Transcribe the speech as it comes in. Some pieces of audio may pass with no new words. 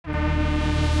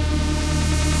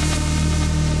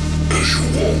As you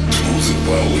walk through the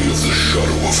valley of the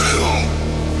shadow of hell,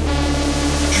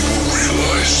 you will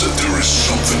realize that there is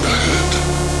something ahead.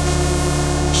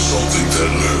 Something that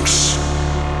lurks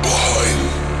behind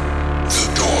the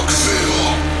dark veil.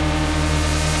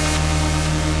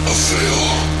 A veil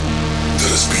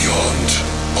that is beyond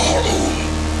our own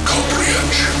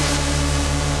comprehension.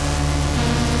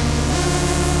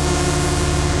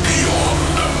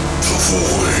 Beyond the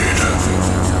void.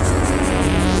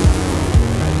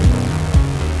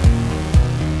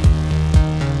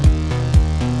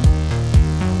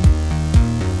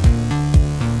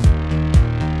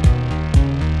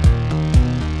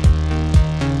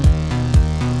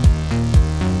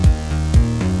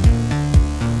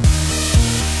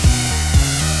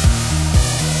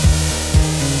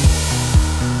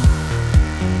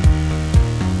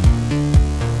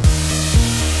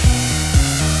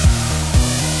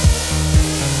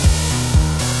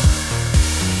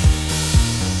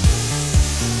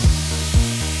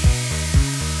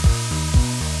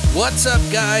 What's up,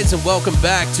 guys, and welcome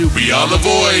back to Beyond the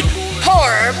Void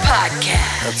Horror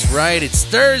Podcast. That's right, it's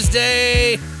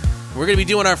Thursday. We're going to be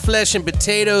doing our flesh and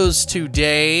potatoes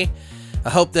today. I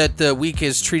hope that the week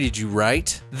has treated you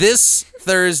right. This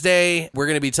Thursday, we're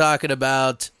going to be talking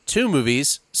about two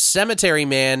movies, Cemetery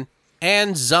Man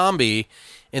and Zombie,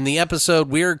 in the episode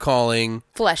we're calling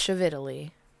Flesh of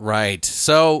Italy. Right.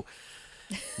 So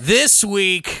this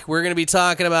week, we're going to be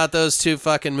talking about those two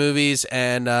fucking movies,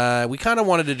 and we kind of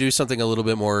wanted to do something a little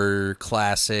bit more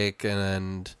classic,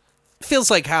 and it feels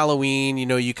like Halloween, you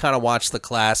know, you kind of watch the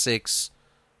classics,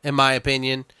 in my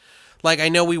opinion. Like, I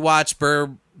know we watched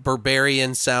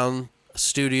Berberian Sound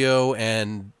Studio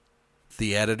and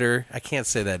The Editor. I can't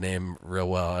say that name real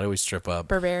well. I always trip up.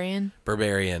 Berberian.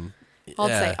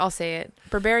 I'll say it.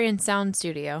 Berberian Sound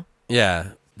Studio.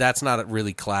 Yeah. That's not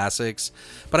really classics,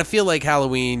 but I feel like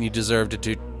Halloween, you deserve to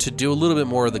do a little bit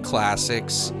more of the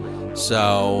classics.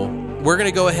 So we're going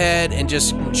to go ahead and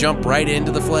just jump right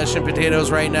into the flesh and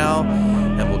potatoes right now,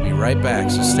 and we'll be right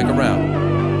back, so stick around.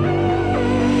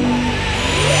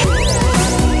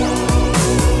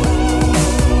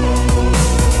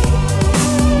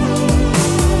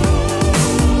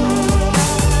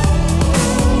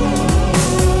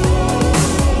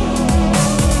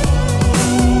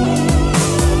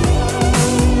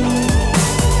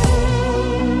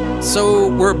 So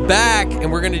we're back, and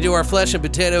we're going to do our flesh and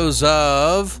potatoes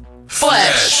of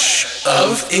Flesh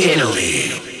of Italy.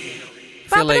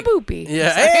 feel like- Boopy.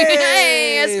 Yeah,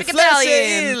 Hey, I speak Flesh of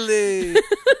Italian. Italy.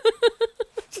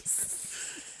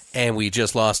 And we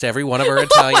just lost every one of our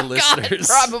Italian listeners.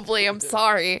 God, probably. I'm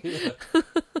sorry.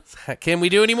 Can we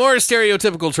do any more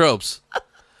stereotypical tropes?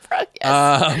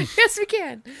 Yes. Yes, we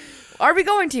can. Are we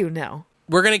going to? No.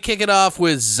 We're going to kick it off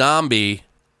with Zombie.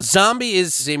 Zombie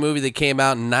is a movie that came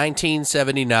out in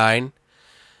 1979.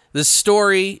 The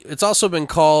story, it's also been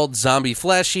called Zombie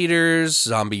Flesh Eaters,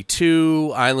 Zombie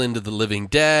 2, Island of the Living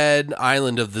Dead,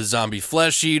 Island of the Zombie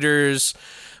Flesh Eaters.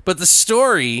 But the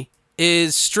story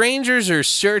is strangers are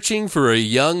searching for a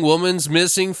young woman's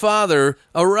missing father,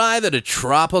 arrive at a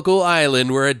tropical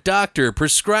island where a doctor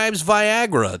prescribes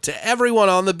Viagra to everyone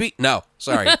on the beach. No,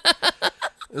 sorry.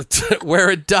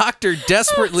 Where a doctor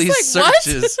desperately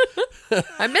searches...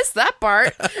 I missed that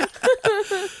part.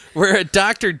 Where a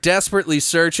doctor desperately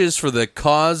searches for the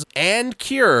cause and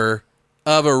cure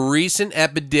of a recent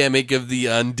epidemic of the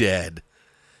undead.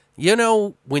 You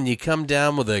know, when you come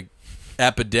down with a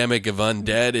epidemic of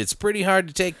undead, it's pretty hard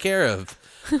to take care of.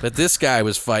 But this guy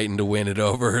was fighting to win it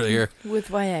over earlier. With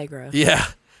Viagra. Yeah.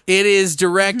 It is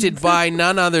directed by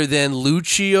none other than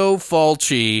Lucio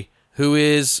Fulci, who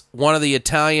is one of the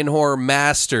Italian horror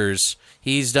masters.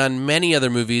 He's done many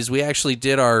other movies. We actually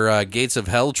did our Gates of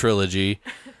Hell trilogy,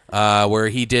 where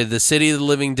he did The City of the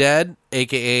Living Dead,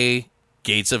 a.k.a.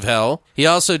 Gates of Hell. He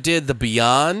also did The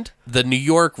Beyond, The New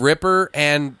York Ripper,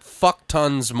 and fuck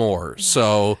tons more.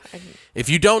 So if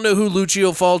you don't know who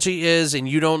Lucio Fulci is and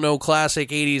you don't know classic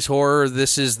 80s horror,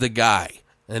 this is the guy.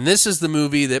 And this is the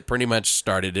movie that pretty much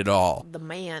started it all. The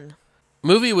man.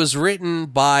 Movie was written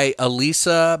by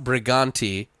Elisa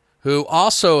Briganti, who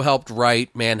also helped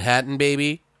write Manhattan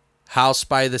Baby, House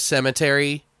by the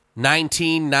Cemetery,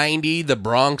 1990, The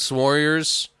Bronx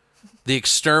Warriors, The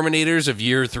Exterminators of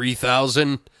Year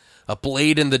 3000, A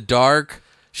Blade in the Dark.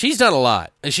 She's done a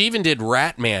lot. And she even did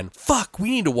Ratman. Fuck,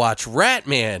 we need to watch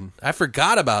Ratman. I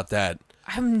forgot about that.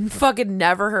 I've fucking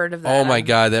never heard of that. Oh my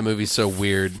god, that movie's so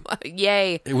weird.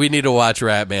 Yay. We need to watch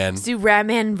Ratman. Let's do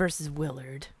Ratman versus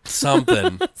Willard.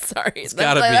 Something. Sorry.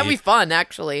 Gotta That'd be. be fun,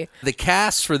 actually. The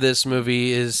cast for this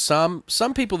movie is some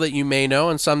people that you may know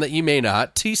and some that you may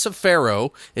not. Tisa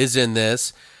Farrow is in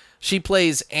this. She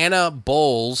plays Anna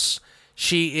Bowles.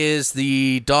 She is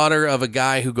the daughter of a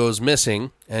guy who goes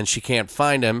missing, and she can't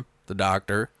find him, the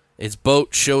doctor. His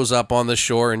boat shows up on the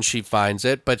shore, and she finds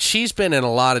it. But she's been in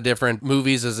a lot of different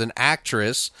movies as an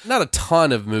actress. Not a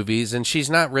ton of movies, and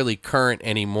she's not really current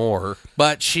anymore.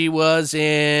 But she was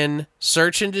in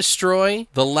Search and Destroy,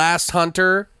 The Last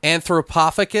Hunter,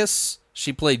 Anthropophagus.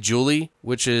 She played Julie,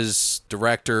 which is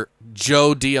director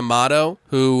Joe D'Amato,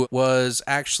 who was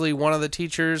actually one of the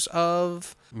teachers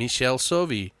of Michel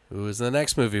Sauvé, who is the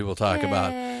next movie we'll talk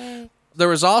about. There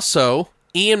was also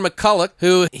Ian McCulloch,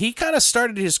 who he kind of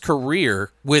started his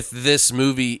career with this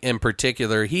movie in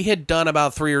particular. He had done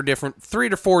about three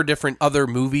to four different other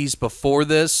movies before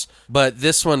this, but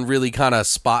this one really kind of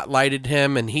spotlighted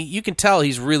him, and you can tell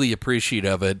he's really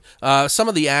appreciative of it. Some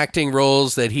of the acting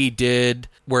roles that he did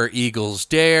were Eagles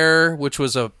Dare, which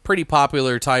was a pretty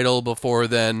popular title before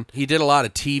then. He did a lot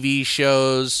of TV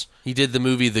shows. He did the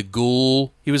movie The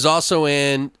Ghoul. He was also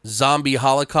in Zombie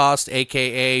Holocaust,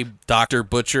 a.k.a. Dr.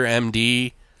 Butcher,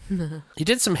 M.D. He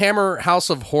did some Hammer House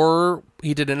of Horror.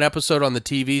 He did an episode on the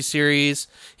TV series.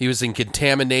 He was in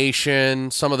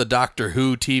Contamination, some of the Doctor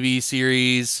Who TV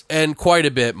series, and quite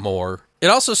a bit more. It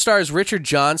also stars Richard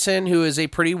Johnson, who is a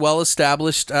pretty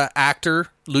well-established actor.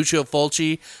 Lucio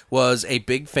Fulci was a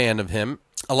big fan of him.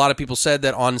 A lot of people said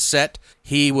that on set,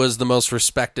 he was the most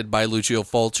respected by Lucio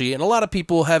Fulci. And a lot of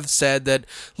people have said that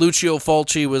Lucio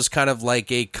Fulci was kind of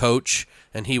like a coach,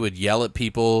 and he would yell at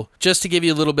people. Just to give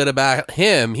you a little bit about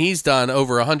him, he's done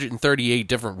over 138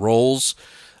 different roles.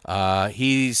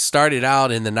 He started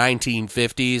out in the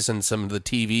 1950s in some of the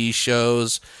TV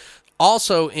shows.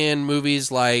 Also in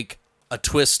movies like A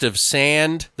Twist of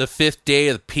Sand, The Fifth Day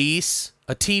of Peace,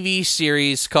 a TV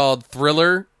series called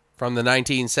Thriller from the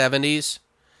 1970s.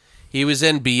 He was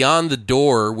in Beyond the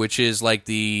Door, which is like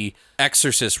the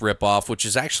Exorcist ripoff, which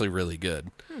is actually really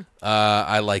good.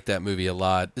 I like that movie a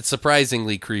lot. It's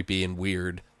surprisingly creepy and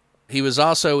weird. He was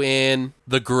also in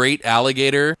The Great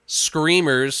Alligator,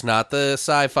 Screamers, not the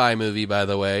sci-fi movie, by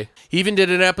the way. He even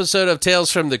did an episode of Tales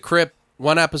from the Crypt,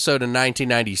 one episode in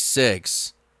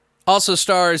 1996. Also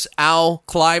stars Al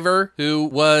Cliver, who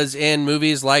was in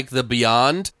movies like The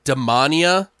Beyond,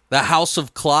 Demonia, The House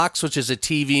of Clocks, which is a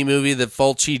TV movie that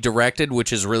Fulci directed,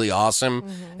 which is really awesome,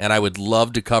 and I would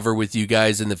love to cover with you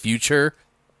guys in the future.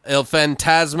 El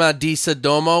Fantasma di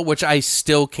Sodoma, which I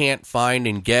still can't find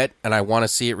and get, and I want to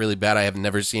see it really bad. I have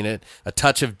never seen it. A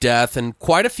Touch of Death, and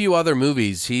quite a few other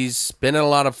movies. He's been in a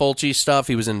lot of Fulci stuff.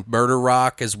 He was in Murder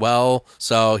Rock as well.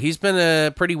 So he's been a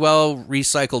pretty well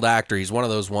recycled actor. He's one of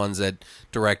those ones that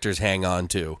directors hang on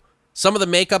to. Some of the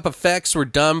makeup effects were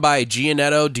done by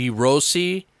Gianetto Di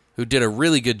Rossi, who did a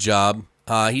really good job.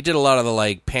 He did a lot of the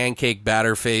like pancake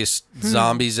batter-faced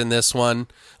zombies in this one.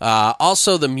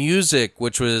 Also, the music,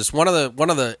 which was one of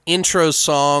the intro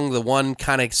song, the one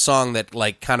kind of song that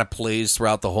like kind of plays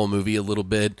throughout the whole movie a little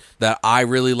bit that I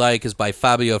really like, is by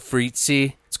Fabio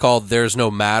Frizzi. It's called "There's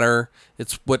No Matter."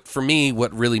 It's what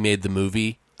really made the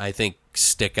movie, I think,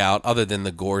 stick out, other than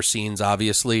the gore scenes,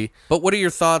 obviously. But what are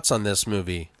your thoughts on this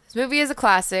movie? This movie is a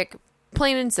classic.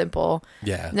 Plain and simple.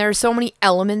 Yeah. And there are so many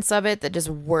elements of it that just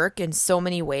work in so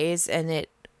many ways, and it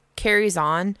carries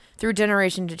on through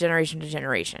generation to generation to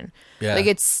generation. Yeah. Like,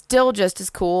 it's still just as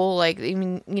cool. Like, I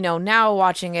mean, you know, now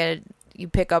watching it, you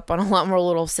pick up on a lot more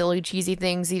little silly, cheesy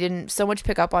things you didn't so much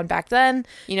pick up on back then,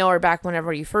 you know, or back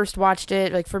whenever you first watched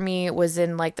it. Like, for me, it was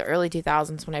in, like, the early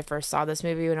 2000s when I first saw this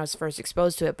movie, when I was first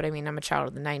exposed to it. But, I mean, I'm a child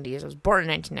of the 90s. I was born in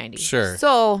 1990. Sure.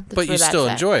 So, but you still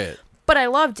enjoy it. But I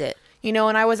loved it. You know,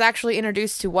 and I was actually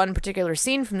introduced to one particular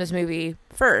scene from this movie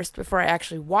first before I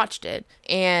actually watched it.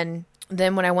 And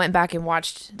then when I went back and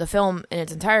watched the film in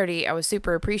its entirety, I was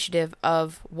super appreciative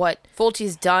of what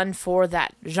Fulci's done for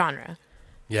that genre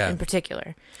in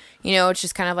particular. You know, it's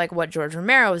just kind of like what George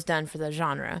Romero has done for the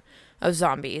genre of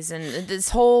zombies. And this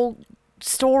whole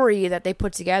story that they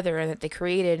put together and that they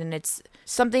created, and it's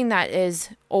something that is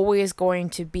always going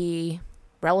to be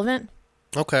relevant.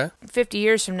 Okay. 50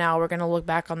 years from now, we're going to look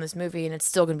back on this movie and it's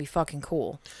still going to be fucking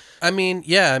cool. I mean,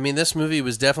 yeah, this movie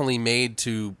was definitely made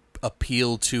to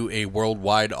appeal to a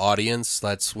worldwide audience.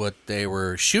 That's what they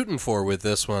were shooting for with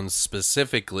this one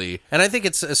specifically. And I think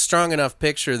it's a strong enough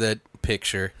picture.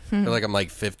 I feel like I'm like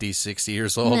 50, 60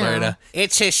 years old right now.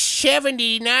 It's a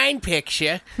 79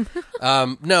 picture.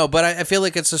 No, but I feel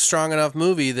like it's a strong enough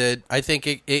movie that I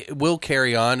think it will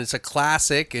carry on. It's a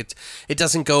classic. It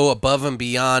doesn't go above and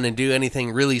beyond and do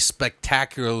anything really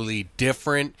spectacularly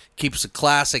different. Keeps a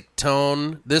classic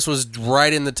tone. This was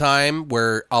right in the time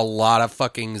where a lot of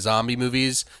fucking zombie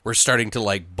movies were starting to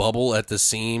like bubble at the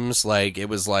seams. Like, it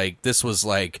was like, this was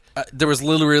like, there was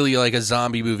literally like a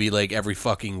zombie movie like every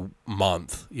fucking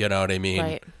month. You know what I mean?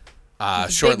 Right.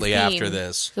 shortly after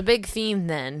this. It's a big theme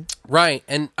then. Right,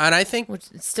 and I think...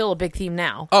 Which is still a big theme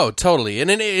now. Oh, totally. And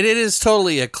it is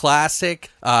totally a classic.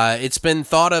 It's been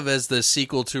thought of as the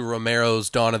sequel to Romero's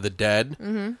Dawn of the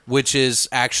Dead, which is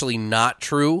actually not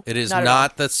true. It is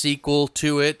not the sequel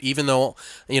to it, even though,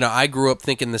 I grew up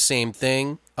thinking the same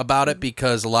thing about it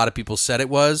because a lot of people said it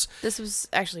was. This was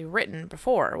actually written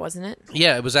before, wasn't it?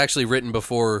 Yeah, it was actually written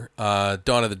before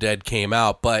Dawn of the Dead came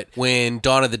out, but when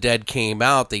Dawn of the Dead came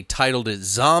out, they titled it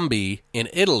Zombie in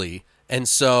Italy. And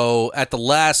so at the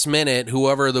last minute,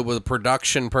 whoever the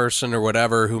production person or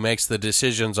whatever who makes the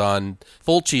decisions on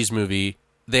Fulci's movie,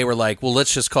 they were like, well,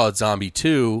 let's just call it Zombie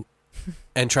 2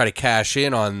 and try to cash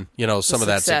in on, some of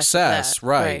that success.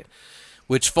 Right.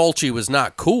 Which Fulci was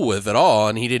not cool with at all,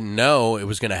 and he didn't know it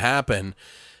was going to happen.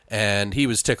 And he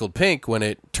was tickled pink when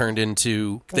it turned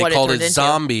into, they called it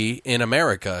Zombie in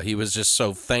America. He was just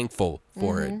so thankful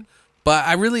for it. But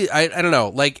I don't know,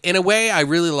 like, in a way, I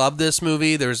really love this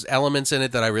movie. There's elements in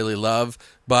it that I really love.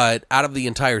 But out of the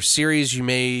entire series,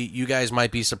 you guys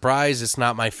might be surprised it's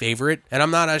not my favorite. And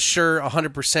I'm not sure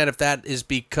 100% if that is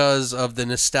because of the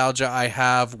nostalgia I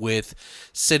have with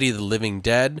City of the Living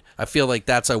Dead. I feel like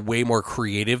that's a way more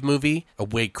creative movie, a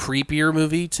way creepier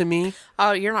movie to me.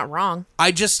 Oh, you're not wrong.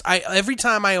 Every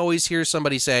time I always hear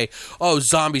somebody say, oh,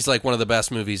 Zombie's like one of the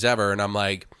best movies ever. And I'm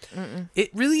like, it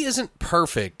really isn't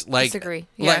perfect. Like, disagree.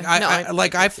 Yeah.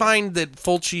 I find that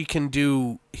Fulci can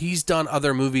do... He's done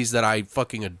other movies that I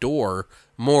fucking adore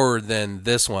more than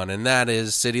this one, and that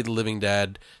is City of the Living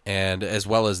Dead, and as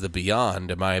well as The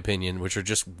Beyond, in my opinion, which are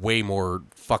just way more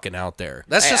fucking out there.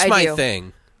 That's just my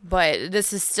thing. But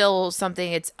this is still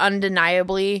something, it's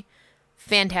undeniably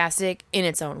fantastic in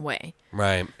its own way.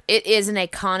 Right. It is an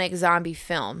iconic zombie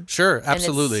film. Sure,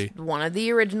 absolutely. And it's one of the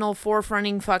original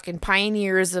forefronting fucking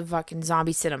pioneers of fucking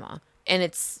zombie cinema. And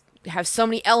it's have so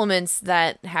many elements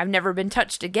that have never been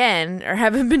touched again or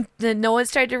haven't been, no one's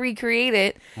tried to recreate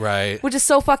it. Right. Which is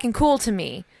so fucking cool to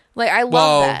me. Like, I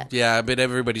love that. Yeah, but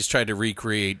everybody's tried to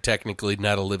recreate technically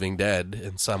Night of the Living Dead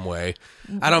in some way.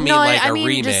 I don't mean a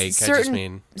remake. I just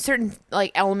mean certain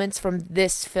like elements from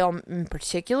this film in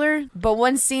particular, but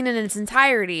one scene in its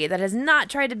entirety that has not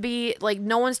tried to be like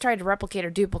no one's tried to replicate or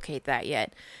duplicate that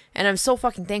yet. And I'm so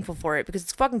fucking thankful for it because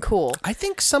it's fucking cool. I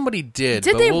think somebody did.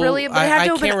 Did they really? But it had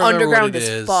to have been underground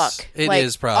as fuck. It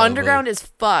is probably underground as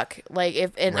fuck. Like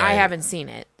I haven't seen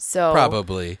it, so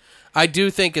probably. I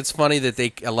do think it's funny that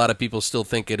a lot of people still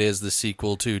think it is the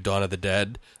sequel to Dawn of the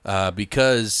Dead,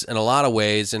 because in a lot of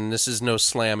ways, and this is no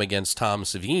slam against Tom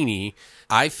Savini,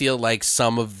 I feel like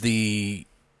some of the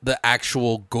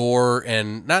actual gore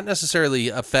and not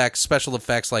necessarily special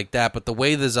effects like that, but the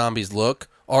way the zombies look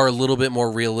are a little bit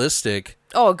more realistic.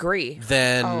 Oh, agree.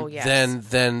 Than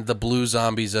the blue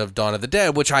zombies of Dawn of the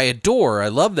Dead, which I adore. I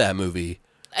love that movie.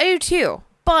 I do too.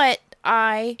 But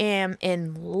I am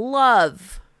in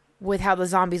love with how the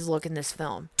zombies look in this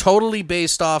film. Totally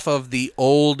based off of the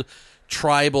old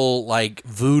tribal, like,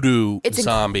 voodoo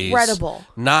zombies. It's incredible.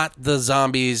 Not the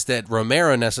zombies that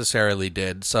Romero necessarily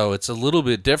did. So it's a little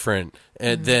bit different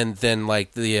than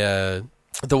like the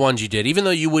ones you did. Even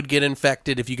though you would get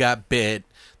infected if you got bit,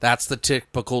 that's the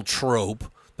typical trope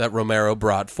that Romero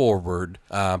brought forward.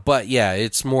 But yeah,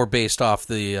 it's more based off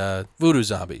the voodoo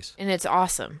zombies. And it's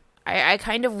awesome. I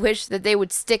kind of wish that they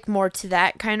would stick more to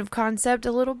that kind of concept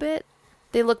a little bit.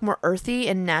 They look more earthy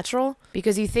and natural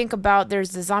because you think about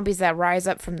there's the zombies that rise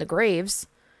up from the graves.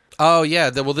 Oh, yeah.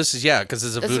 Well, this is, because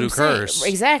it's a voodoo curse.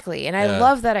 Exactly. And I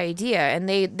love that idea. And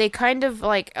they kind of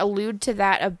like allude to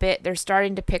that a bit. They're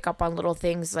starting to pick up on little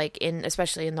things like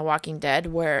especially in The Walking Dead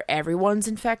where everyone's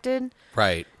infected.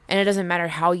 Right. And it doesn't matter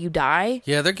how you die.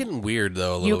 Yeah, they're getting weird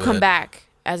though a little bit. You come back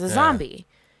as a zombie.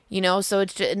 So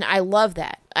it's just, and I love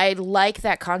that. I like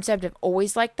that concept. I've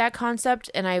always liked that concept,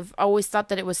 and I've always thought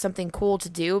that it was something cool to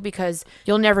do because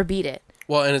you'll never beat it.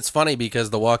 Well, and it's funny because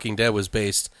The Walking Dead was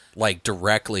based like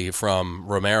directly from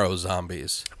Romero's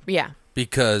zombies. Yeah.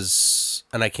 Because,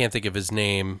 and I can't think of his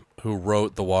name, who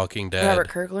wrote The Walking Dead. Robert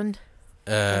Kirkland.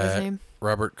 His name?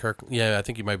 Robert Kirkland. Yeah, I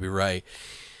think you might be right.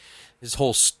 His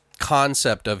whole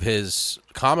concept of his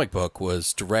comic book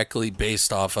was directly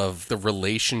based off of the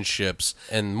relationships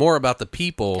and more about the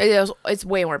people. It's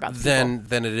way more about the people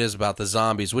than it is about the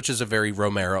zombies, which is a very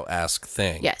Romero-esque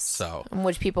thing. Yes. So,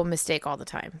 which people mistake all the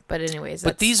time. But anyways,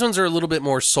 but these ones are a little bit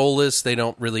more soulless. They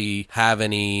don't really have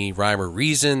any rhyme or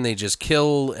reason. They just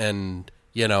kill and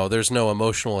there's no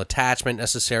emotional attachment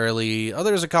necessarily. Oh,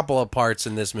 there's a couple of parts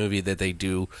in this movie that they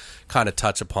do kind of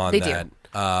touch upon that.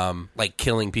 like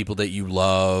killing people that you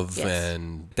love Yes.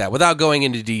 and that, without going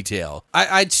into detail.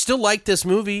 I still like this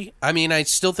movie. I mean, I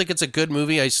still think it's a good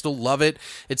movie. I still love it.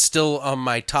 It's still on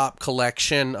my top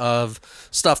collection of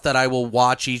stuff that I will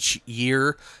watch each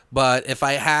year. But if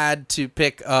I had to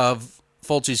pick of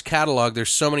Fulci's catalog, there's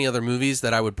so many other movies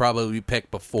that I would probably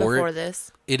pick before it.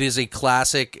 this. It is a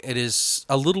classic. It is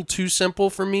a little too simple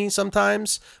for me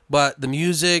sometimes, but the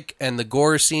music and the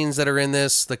gore scenes that are in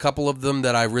this, the couple of them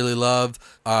that I really love,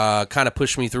 kind of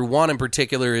push me through. One in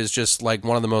particular is just like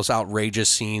one of the most outrageous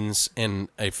scenes in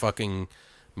a fucking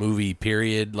movie,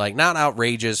 period. Like, not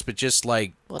outrageous, but just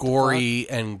like gory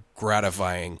and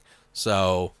gratifying.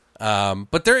 So,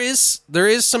 but there is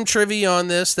some trivia on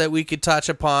this that we could touch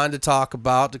upon to talk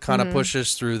about to kind of push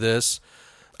us through this.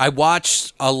 I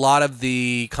watched a lot of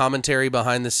the commentary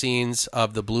behind the scenes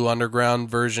of the Blue Underground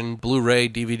version, Blu-ray,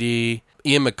 DVD.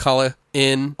 Ian McCulloch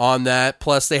in on that.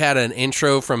 Plus, they had an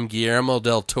intro from Guillermo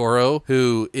del Toro,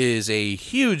 who is a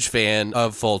huge fan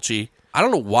of Fulci. I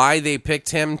don't know why they picked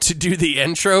him to do the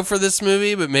intro for this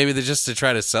movie, but maybe they're just to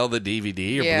try to sell the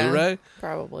DVD or Blu-ray.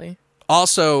 Probably.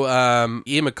 Also,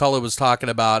 Ian McCulloch was talking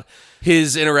about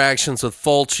his interactions with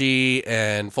Fulci,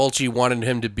 and Fulci wanted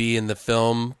him to be in the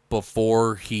film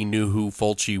before he knew who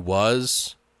Fulci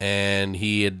was, and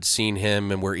he had seen him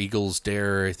in Where Eagles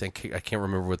Dare. I can't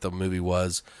remember what the movie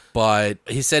was, but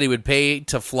he said he would pay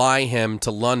to fly him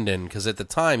to London, because at the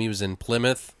time he was in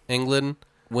Plymouth, England.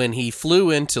 When he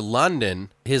flew into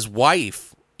London, his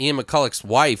wife, Ian McCulloch's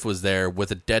wife, was there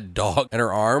with a dead dog in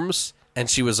her arms, and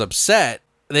she was upset.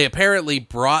 They apparently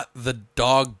brought the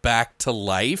dog back to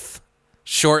life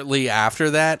shortly after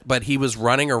that, but he was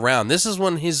running around. This is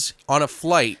when he's on a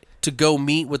flight to go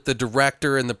meet with the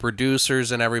director and the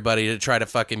producers and everybody to try to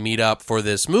fucking meet up for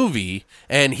this movie.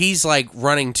 And he's like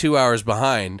running 2 hours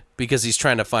behind because he's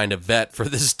trying to find a vet for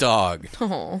this dog.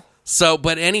 Oh. So,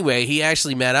 but anyway, he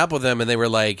actually met up with them, and they were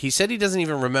like, he said he doesn't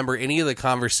even remember any of the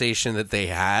conversation that they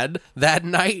had that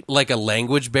night, like a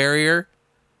language barrier.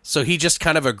 So he just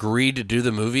kind of agreed to do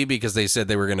the movie because they said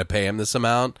they were going to pay him this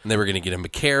amount, and they were going to get him a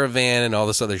caravan and all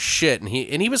this other shit. And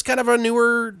he was kind of a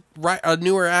newer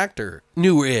actor,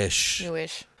 newish.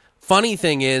 Funny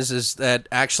thing is that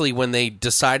actually when they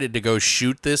decided to go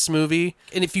shoot this movie,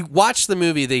 and if you watch the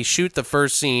movie, they shoot the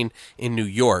first scene in New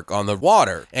York on the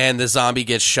water, and the zombie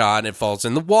gets shot and it falls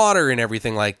in the water and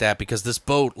everything like that because this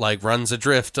boat like runs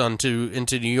adrift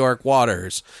into New York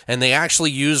waters, and they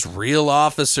actually used real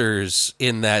officers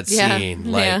in that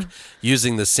scene,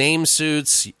 using the same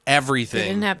suits, everything. They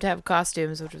didn't have to have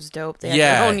costumes, which was dope. They had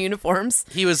their own uniforms.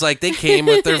 He was like, they came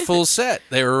with their full set.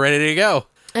 They were ready to go.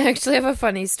 I actually have a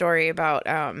funny story about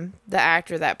the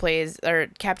actor that plays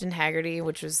Captain Haggerty,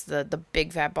 which was the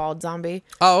big fat bald zombie.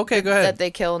 Oh, okay, go ahead. That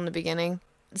they kill in the beginning.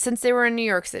 Since they were in New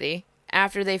York City,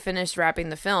 after they finished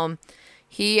wrapping the film,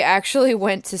 he actually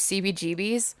went to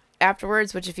CBGB's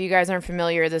afterwards, which if you guys aren't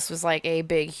familiar, this was like a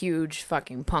big, huge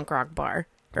fucking punk rock bar.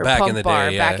 Or back punk in the bar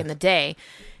day, yeah. back in the day.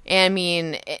 And I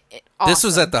mean, this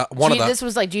was at this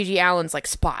was like G.G. Allen's like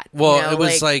spot. Well, it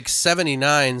was like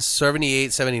 78,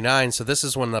 79. So this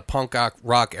is when the punk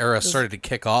rock era started to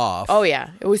kick off. Oh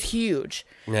yeah, it was huge.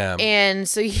 Yeah. And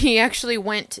so he actually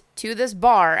went to this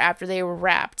bar after they were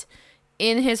wrapped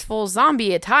in his full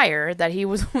zombie attire that he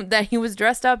was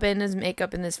dressed up in his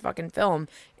makeup in this fucking film.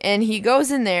 And he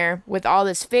goes in there with all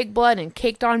this fake blood and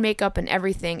caked on makeup and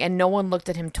everything, and no one looked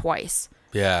at him twice.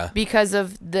 Yeah. Because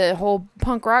of the whole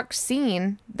punk rock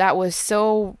scene that was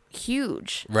so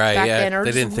huge. Right, back yeah. then, or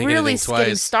They didn't just think really anything getting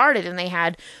twice. started, and they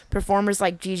had performers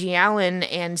like G.G. Allen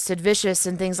and Sid Vicious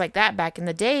and things like that back in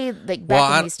the day, like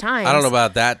back in these times. I don't know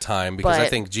about that time because I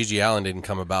But- think G.G. Allen didn't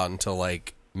come about until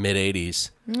like mid-'80s.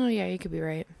 Oh yeah, you could be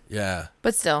right. Yeah.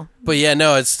 But still, But yeah,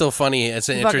 no, it's still funny. It's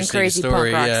an fucking interesting crazy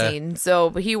story. punk rock Yeah. scene. So,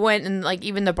 but he went and like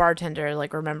even the bartender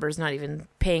like remembers not even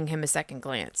paying him a second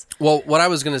glance. Well, what I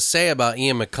was going to say about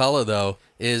Ian McCulloch, though,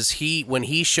 is when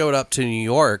he showed up to New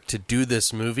York to do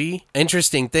this movie,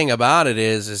 interesting thing about it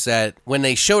is that when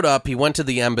they showed up, he went to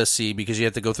the embassy because you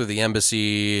have to go through the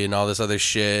embassy and all this other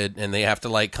shit, and they have to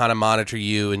like kind of monitor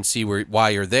you and see why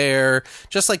you're there,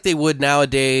 just like they would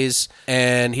nowadays.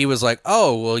 And he was like,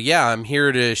 oh, well, yeah, I'm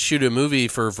here to shoot a movie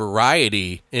for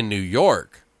Variety in New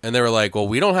York. And they were like, well,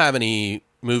 we don't have any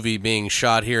movie being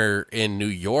shot here in New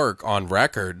York on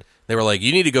record. They were like,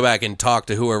 you need to go back and talk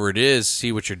to whoever it is,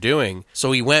 see what you're doing.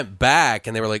 So he went back,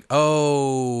 and they were like,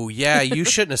 oh, yeah, you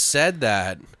shouldn't have said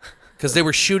that, because they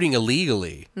were shooting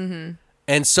illegally. Mm-hmm.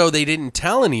 And so they didn't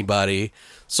tell anybody.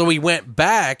 So he went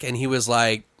back, and he was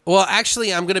like, well,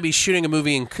 actually, I'm going to be shooting a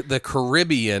movie in the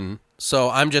Caribbean,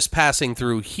 So I'm just passing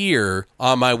through here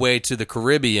on my way to the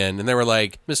Caribbean. And they were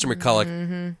like, Mr.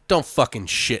 McCulloch, don't fucking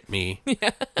shit me. Yeah.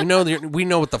 We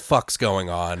know what the fuck's going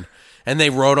on. And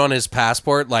they wrote on his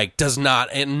passport, like,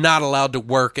 not allowed to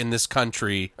work in this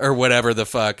country or whatever the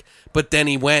fuck. But then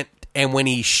he went, and when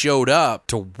he showed up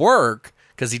to work,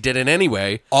 because he did it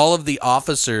anyway, all of the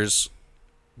officers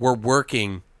were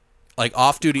working, like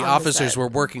off-duty officers were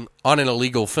working on an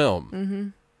illegal film. Mm-hmm.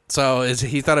 So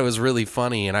he thought it was really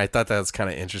funny, and I thought that was kind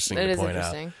of interesting to point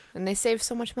out. And they saved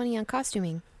so much money on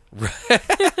costuming.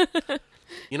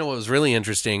 You know what was really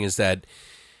interesting is that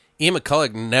Ian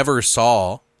McCulloch never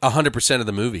saw 100% of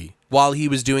the movie. While he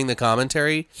was doing the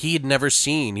commentary, he had never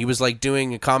seen. He was like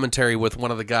doing a commentary with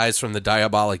one of the guys from the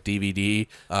Diabolic DVD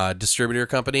distributor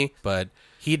company, but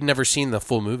he had never seen the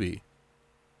full movie.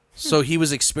 So he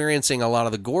was experiencing a lot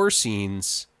of the gore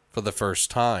scenes for the first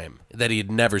time that he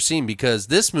had never seen, because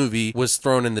this movie was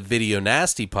thrown in the video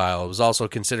nasty pile. It was also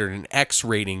considered an X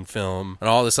rating film and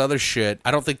all this other shit.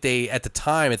 I don't think at the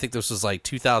time, I think this was like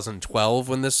 2012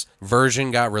 when this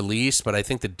version got released, but I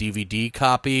think the DVD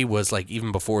copy was like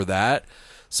even before that.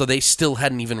 So they still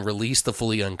hadn't even released the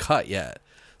fully uncut yet.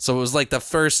 So it was like the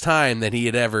first time that he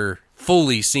had ever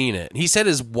fully seen it. He said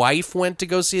his wife went to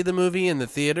go see the movie in the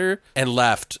theater and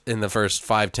left in the first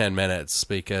 5-10 minutes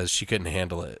because she couldn't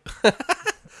handle it.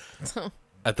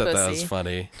 I thought that was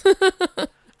funny.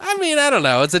 I mean, I don't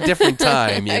know. It's a different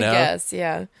time, you know? I guess,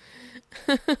 yeah.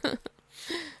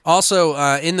 Also,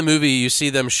 in the movie, you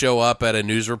see them show up at a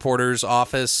news reporter's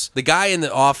office. The guy in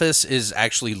the office is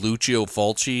actually Lucio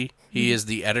Fulci. He is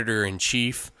the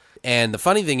editor-in-chief. And the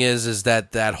funny thing is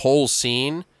that whole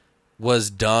scene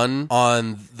was done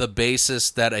on the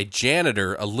basis that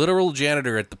a literal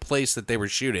janitor at the place that they were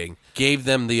shooting, gave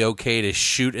them the okay to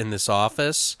shoot in this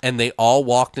office, and they all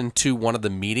walked into one of the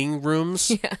meeting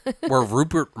rooms where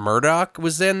Rupert Murdoch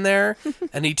was in there,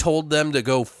 and he told them to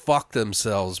go fuck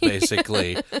themselves,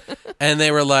 basically. And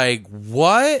they were like,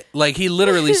 what? Like, he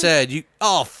literally said,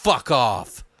 fuck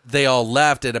off. They all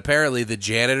left, and apparently the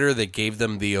janitor that gave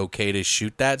them the okay to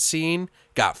shoot that scene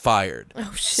got fired.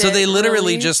 Oh, shit. So they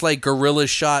literally just like guerrilla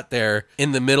shot there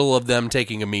in the middle of them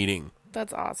taking a meeting.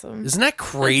 That's awesome. Isn't that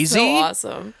crazy? That's so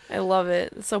awesome. I love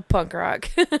it. It's so punk rock.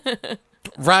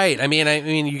 Right. I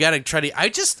mean, you got to try to...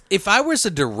 if I was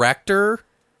a director,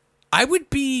 I would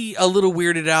be a little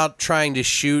weirded out trying to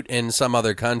shoot in some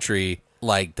other country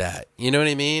like that. You know what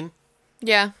I mean?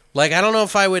 Yeah. Like, I don't know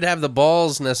if I would have the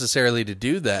balls necessarily to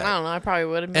do that. I don't know. I probably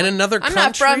would have. In another country? I'm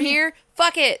not from here.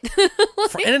 Fuck it.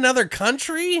 In another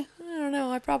country? I don't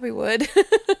know. I probably would.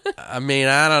 I mean,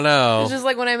 I don't know. It's just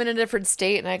like when I'm in a different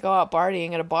state and I go out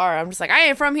partying at a bar. I'm just like, I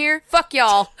ain't from here. Fuck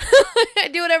y'all. I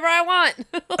do whatever I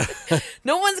want.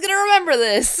 No one's going to remember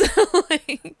this.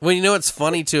 Well, you know what's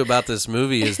funny, too, about this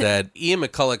movie is that Ian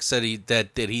McCulloch said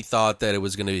that he thought that it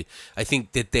was going to be... I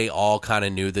think that they all kind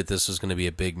of knew that this was going to be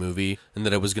a big movie and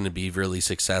that it was going to be really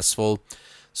successful.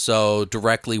 So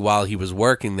directly while he was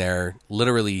working there,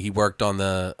 literally he worked on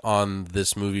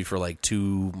this movie for like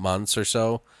 2 months or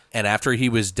so. And after he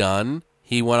was done,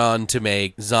 he went on to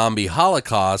make Zombie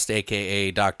Holocaust,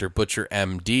 a.k.a. Dr. Butcher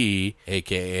M.D.,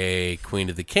 a.k.a. Queen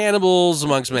of the Cannibals,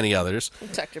 amongst many others.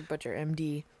 Dr. Butcher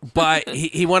M.D. But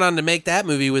he went on to make that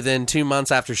movie within 2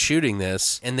 months after shooting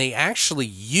this. And they actually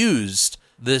used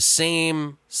the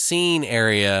same scene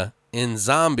area in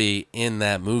Zombie in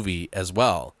that movie as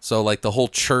well. So like the whole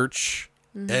church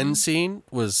end scene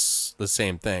was the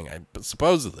same thing,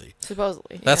 supposedly.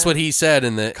 That's what he said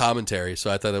in the commentary,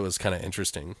 so I thought it was kind of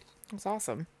interesting. That's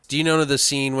awesome. Do you know the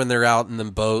scene when they're out in the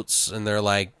boats and they're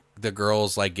like, the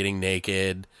girl's like getting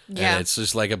naked? Yeah. And it's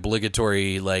just like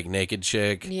obligatory like naked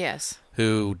chick. Yes.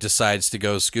 Who decides to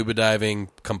go scuba diving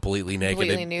completely naked.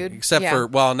 Completely nude. Except for,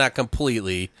 well, not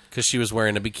completely, because she was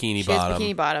wearing a bikini bottom. She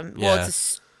has bikini bottom. Yeah. Well, it's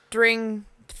a string,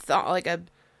 like a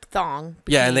thong.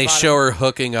 Yeah, and they bottom. show her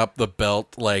hooking up the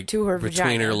belt like to her between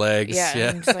vagina. her legs. Yeah, and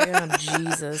I'm just like, oh,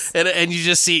 Jesus. And you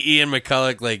just see Ian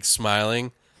McCulloch like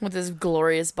smiling. With his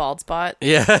glorious bald spot.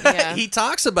 Yeah. He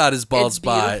talks about his bald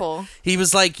spot. Beautiful. He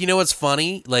was like, you know what's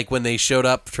funny? Like when they showed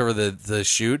up for the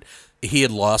shoot, he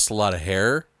had lost a lot of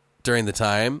hair during the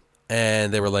time,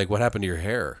 and they were like, what happened to your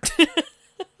hair?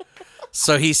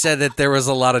 So he said that there was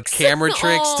a lot of camera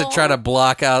tricks to try to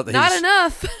block out his... Not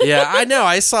enough. Yeah, I know.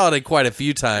 I saw it quite a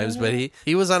few times, but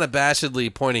he was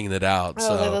unabashedly pointing it out.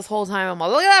 I was like, this whole time, I'm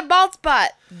like, look at that bald spot.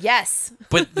 Yes.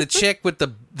 But the chick with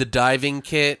the diving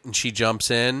kit, and she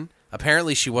jumps in,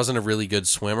 apparently she wasn't a really good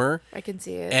swimmer. I can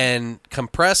see it. And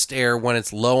compressed air, when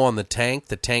it's low on the tank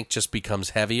just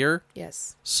becomes heavier.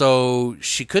 Yes. So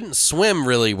she couldn't swim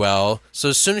really well. So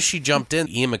as soon as she jumped in,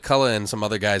 Ian McCullough and some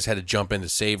other guys had to jump in to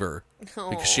save her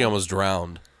because she almost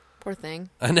drowned. Poor thing.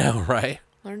 I know, right?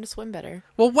 Learn to swim better.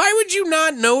 Well, why would you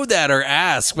not know that or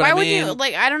ask? But Why would you,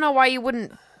 like, I don't know why you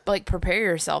wouldn't, like, prepare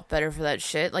yourself better for that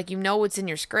shit. Like, you know what's in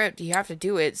your script. You have to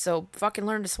do it, so fucking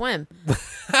learn to swim.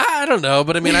 I don't know,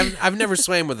 but I mean, I've never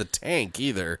swam with a tank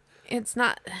either. It's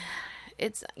not...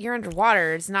 you're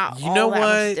underwater. It's not. You know all that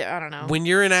what? much I don't know. When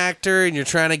you're an actor and you're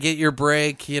trying to get your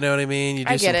break, you know what I mean. You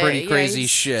do some pretty crazy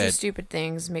shit. Do stupid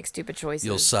things, make stupid choices.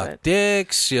 You'll suck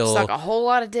dicks. You'll suck a whole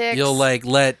lot of dicks. You'll like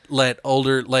let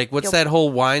older what's that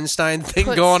whole Weinstein thing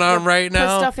going on right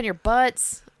now? Put stuff in your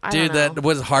butts. Dude, that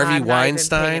was Harvey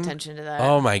Weinstein. Not even paying attention to that.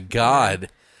 Oh my god.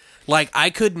 Like I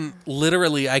couldn't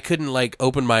like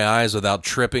open my eyes without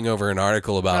tripping over an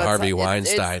article about Harvey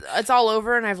Weinstein. It's all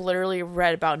over, and I've literally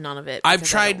read about none of it. I've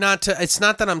tried not to. It's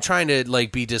not that I'm trying to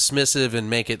like be dismissive and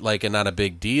make it like not a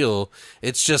big deal.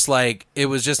 It's just like it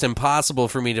was just impossible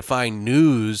for me to find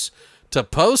news to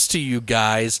post to you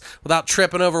guys without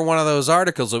tripping over one of those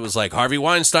articles. It was like Harvey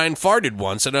Weinstein farted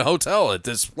once in a hotel at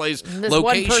this place this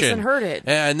location. One person heard it,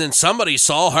 and then somebody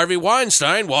saw Harvey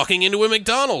Weinstein walking into a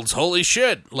McDonald's. Holy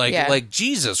shit! Like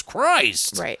Jesus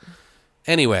Christ! Right.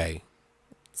 Anyway,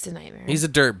 it's a nightmare. He's a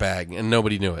dirtbag, and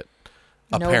nobody knew it.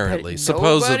 Apparently, nobody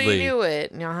supposedly, knew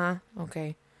it.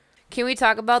 Okay. Can we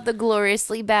talk about the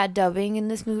gloriously bad dubbing in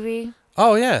this movie?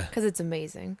 Oh yeah, because it's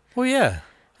amazing. Well, yeah.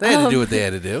 They had to do what they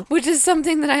had to do. Which is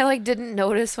something that I didn't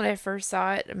notice when I first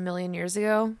saw it a million years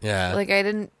ago. Yeah. I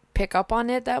didn't pick up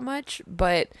on it that much,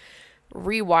 but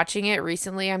rewatching it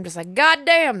recently, I'm just like, God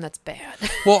damn, that's bad.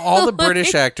 Well, all the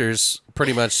British actors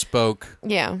pretty much spoke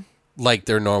yeah. like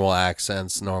their normal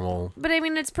accents, normal. But I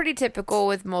mean, it's pretty typical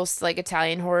with most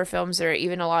Italian horror films or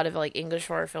even a lot of English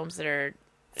horror films that are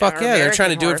Fuck yeah, they're trying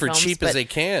to do it for films, cheap as they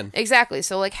can. Exactly.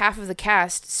 So half of the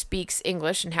cast speaks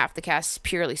English and half the cast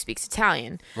purely speaks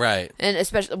Italian. Right. And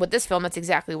especially with this film, that's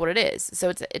exactly what it is. So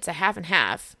it's a half and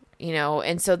half,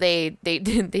 and so they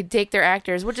take their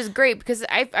actors, which is great because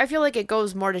I feel like it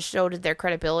goes more to show to their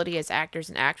credibility as actors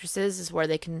and actresses is where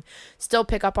they can still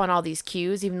pick up on all these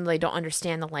cues even though they don't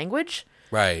understand the language.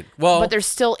 Right. Well, but they're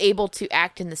still able to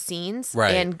act in the scenes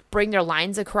and bring their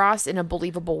lines across in a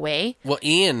believable way. Well,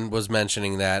 Ian was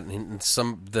mentioning that, and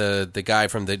the guy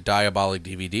from the Diabolic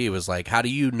DVD was like, "How do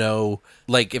you know?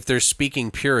 If they're speaking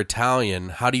pure Italian,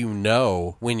 how do you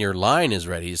know when your line is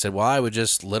ready?" He said, "Well, I would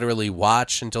just literally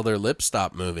watch until their lips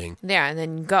stop moving." Yeah, and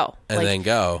then go. And then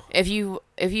go.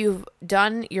 If you've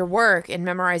done your work in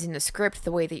memorizing the script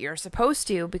the way that you're supposed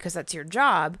to, because that's your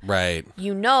job, right?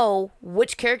 You know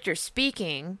which character's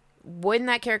speaking, when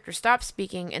that character stops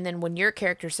speaking, and then when your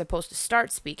character's supposed to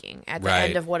start speaking at the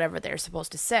end of whatever they're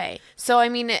supposed to say. So, I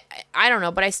mean, I don't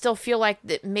know, but I still feel like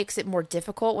that makes it more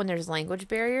difficult when there's language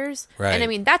barriers. Right. And, I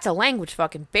mean, that's a language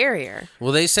fucking barrier.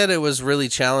 Well, they said it was really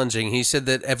challenging. He said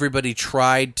that everybody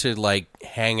tried to,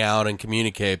 hang out and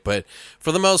communicate, but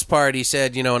for the most part, he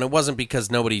said, and it wasn't because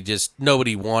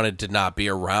nobody wanted to not be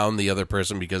around the other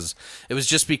person because it was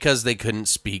just because they couldn't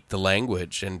speak the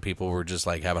language and people were just,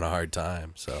 having a hard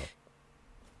time, so...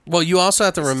 Well, you also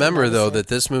have to remember, though, that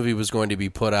this movie was going to be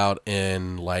put out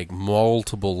in,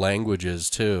 multiple languages,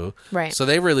 too. Right. So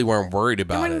they really weren't worried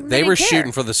about it. They were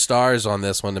shooting for the stars on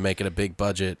this one to make it a big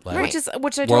budget, which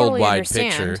I worldwide totally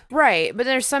understand. picture. Right, but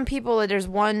there's some people, there's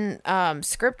one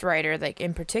script writer,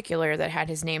 in particular, that had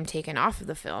his name taken off of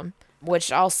the film.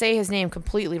 Which I'll say his name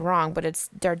completely wrong, but it's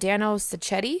Dardano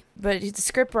Sacchetti. But he's a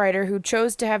script writer who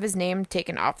chose to have his name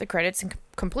taken off the credits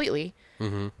completely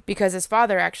because his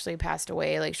father actually passed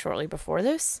away shortly before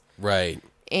this. Right.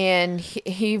 And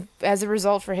he, as a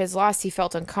result for his loss, he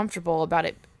felt uncomfortable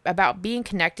about being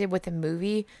connected with a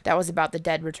movie that was about the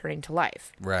dead returning to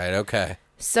life. Right. Okay.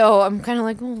 So I'm kind of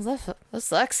like, well, that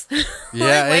sucks.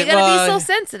 Yeah, why you gotta be so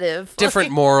sensitive? Different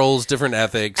morals, different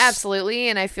ethics. Absolutely,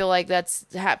 and I feel like that's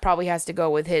probably has to go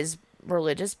with his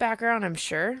religious background. I'm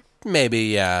sure. Maybe,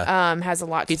 yeah. Has a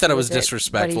lot. He thought it was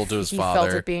disrespectful to his father. He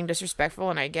felt it being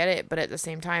disrespectful, and I get it. But at the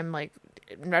same time,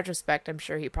 in retrospect, I'm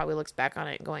sure he probably looks back on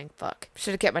it and going, fuck,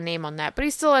 should have kept my name on that. But he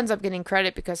still ends up getting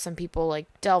credit because some people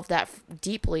delve that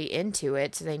deeply into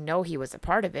it, so they know he was a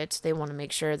part of it. So they want to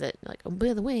make sure that oh,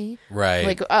 by the way,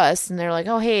 right, us, and they're like,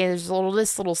 oh, hey, there's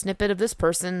this little snippet of this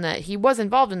person that he was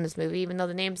involved in this movie, even though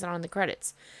the name's not on the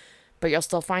credits. But you'll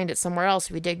still find it somewhere else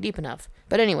if you dig deep enough.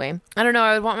 But anyway, I don't know.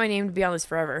 I would want my name to be on this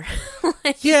forever.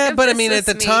 Yeah, but I mean, at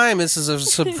the time, this is a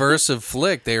subversive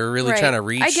flick. They were really trying to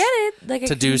reach. I get it.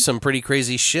 To do some pretty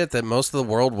crazy shit that most of the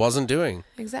world wasn't doing.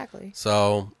 Exactly.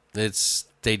 So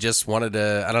They just wanted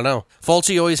to, I don't know.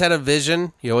 Fulci always had a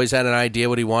vision. He always had an idea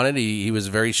what he wanted. He was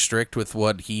very strict with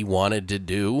what he wanted to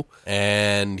do.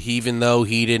 And even though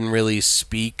he didn't really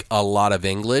speak a lot of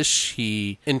English,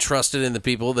 he entrusted in the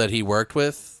people that he worked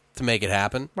with to make it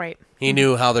happen. Right. He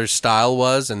knew how their style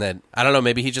was, and that, I don't know,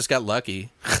 maybe he just got lucky.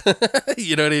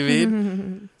 You know what I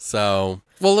mean? So,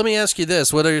 well, let me ask you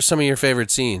this. What are some of your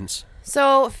favorite scenes?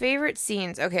 So, favorite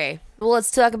scenes. Okay. Well, let's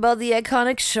talk about the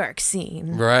iconic shark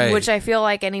scene. Right. Which I feel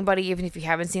like anybody, even if you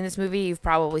haven't seen this movie, you've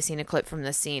probably seen a clip from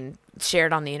this scene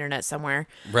shared on the internet somewhere.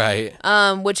 Right.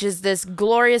 Which is this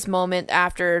glorious moment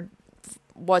after,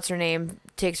 what's her name,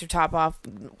 takes her top off.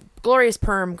 Glorious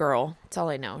perm girl. That's all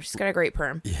I know. She's got a great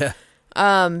perm. Yeah.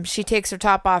 She takes her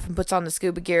top off and puts on the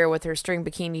scuba gear with her string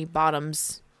bikini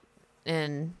bottoms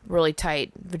and really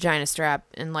tight vagina strap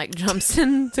and like jumps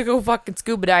in to go fucking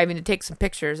scuba diving to take some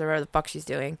pictures of whatever the fuck she's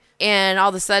doing. And all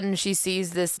of a sudden she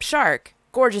sees this shark,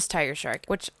 gorgeous tiger shark,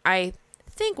 which I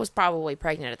think was probably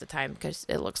pregnant at the time because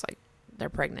it looks like they're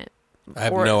pregnant. I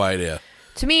have no idea.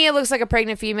 To me, it looks like a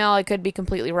pregnant female. I could be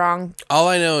completely wrong. All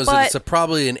I know is that it's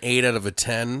probably an 8 out of a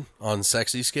 10 on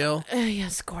sexy scale.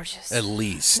 Yes, gorgeous. At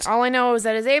least. All I know is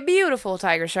that it's a beautiful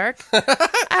tiger shark.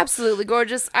 Absolutely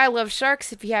gorgeous. I love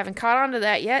sharks. If you haven't caught on to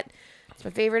that yet, it's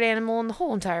my favorite animal in the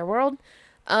whole entire world.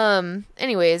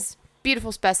 Anyways,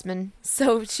 beautiful specimen.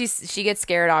 So she gets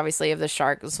scared, obviously, of the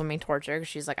shark swimming towards her.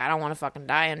 She's like, I don't want to fucking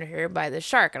die under here by this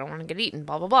shark. I don't want to get eaten,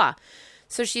 blah, blah, blah.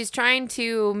 So she's trying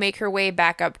to make her way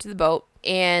back up to the boat.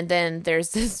 And then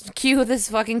there's this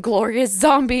fucking glorious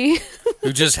zombie.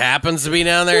 Who just happens to be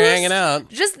down there hanging out.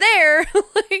 Just there.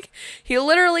 Like, he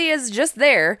literally is just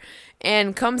there.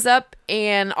 And comes up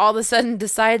and all of a sudden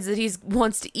decides that he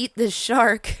wants to eat this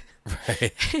shark.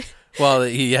 Right. Well,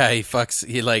 he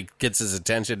gets his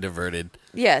attention diverted.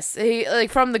 Yes,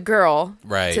 from the girl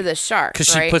to the shark. Because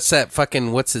she puts that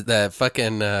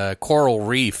fucking, coral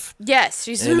reef. Yes,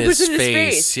 she's in his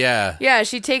face. Yeah. Yeah,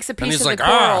 she takes a piece of the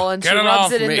coral and she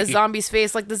rubs it in the zombie's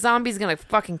face like the zombie's going to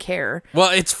fucking care.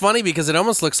 Well, it's funny because it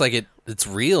almost looks like it's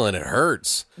real and it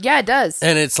hurts. Yeah, it does.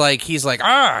 And it's like, he's like,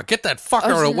 get that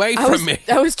fucker away from me.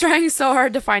 I was trying so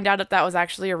hard to find out if that was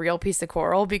actually a real piece of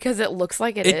coral because it looks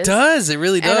like it is. It does. It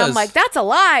really does. And I'm like, that's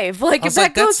alive. Like, if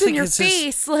that goes in your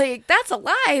face, like, that's alive.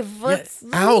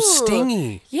 Ow,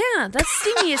 stingy. Yeah, that's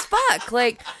stingy as fuck.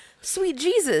 Like, sweet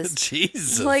Jesus.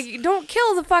 Jesus. Like, don't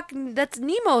kill the fucking... That's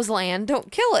Nemo's land.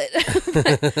 Don't kill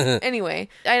it. But anyway,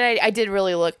 I did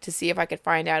really look to see if I could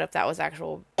find out if that was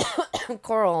actual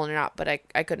coral or not, but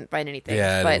I couldn't find anything.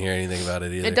 Yeah, I didn't hear anything about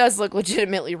it either. It does look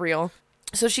legitimately real.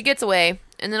 So she gets away,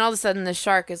 and then all of a sudden the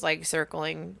shark is, like,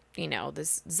 circling,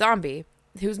 this zombie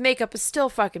whose makeup is still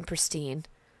fucking pristine.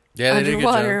 Yeah, they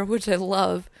underwater, which I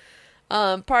love.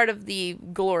 Part of the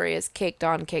glorious caked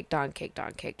on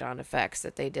effects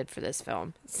that they did for this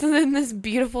film. So then this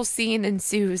beautiful scene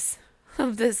ensues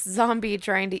of this zombie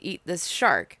trying to eat this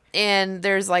shark. And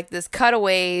there's like this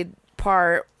cutaway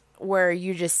part where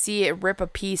you just see it rip a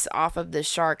piece off of this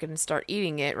shark and start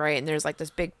eating it, right? And there's like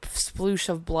this big sploosh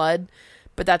of blood.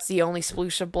 But that's the only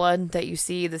sploosh of blood that you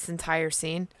see this entire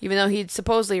scene. Even though he'd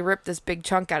supposedly ripped this big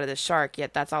chunk out of the shark,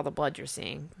 yet that's all the blood you're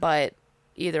seeing. But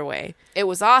either way, it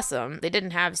was awesome. They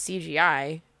didn't have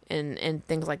CGI and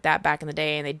things like that back in the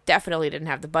day, and they definitely didn't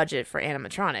have the budget for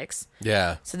animatronics.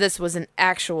 Yeah. So this was an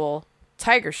actual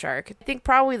tiger shark. I think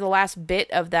probably the last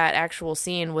bit of that actual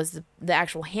scene was the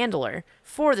actual handler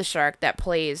for the shark that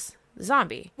plays the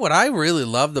zombie. What I really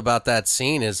loved about that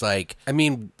scene is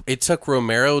it took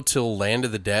Romero till Land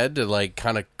of the Dead to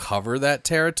kind of cover that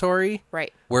territory.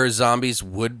 Right. Where zombies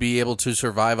would be able to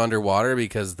survive underwater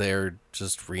because they're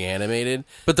just reanimated.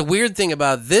 But the weird thing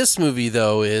about this movie,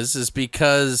 though, is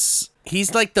because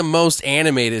he's like the most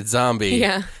animated zombie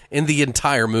in the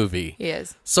entire movie. He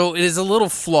is. So it is a little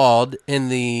flawed in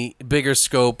the bigger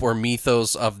scope or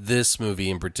mythos of this movie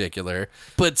in particular,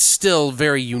 but still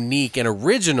very unique and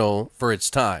original for its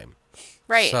time.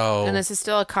 Right. So, and this is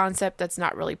still a concept that's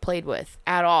not really played with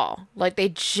at all. Like, they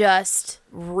just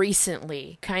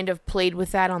recently kind of played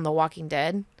with that on The Walking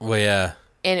Dead. Well, yeah.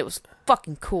 And it was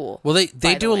fucking cool. Well,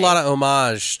 they do a lot of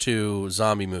homage to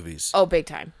zombie movies. Oh, big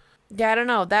time. Yeah, I don't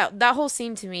know. That whole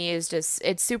scene to me is just,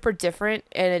 it's super different,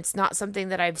 and it's not something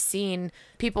that I've seen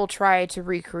people try to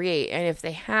recreate. And if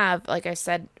they have, like I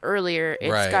said earlier,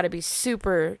 it's got to be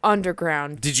super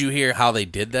underground. Did you hear how they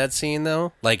did that scene,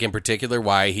 though? Like, in particular,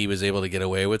 why he was able to get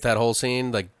away with that whole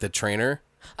scene? Like, the trainer?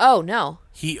 Oh, no.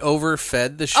 He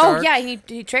overfed the shark. Oh, yeah,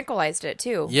 he tranquilized it,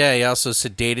 too. Yeah, he also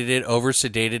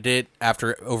over-sedated it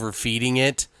after overfeeding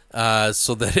it.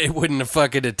 so that it wouldn't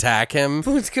fucking attack him.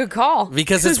 It's a good call.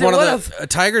 Because it's one of the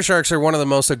tiger sharks are one of the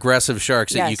most aggressive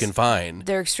sharks that you can find.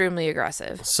 They're extremely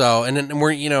aggressive. So, and then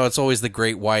we're, it's always the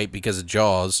great white because of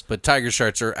Jaws, but tiger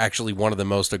sharks are actually one of the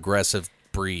most aggressive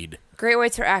breed. Great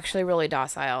whites are actually really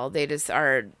docile. They just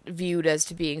are viewed as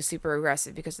to being super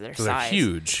aggressive because of their size. They're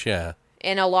huge, yeah.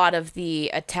 And a lot of the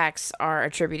attacks are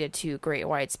attributed to great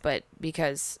whites, but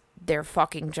because they're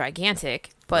fucking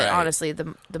gigantic. But honestly,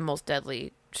 the most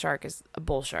deadly shark is a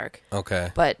bull shark. Okay.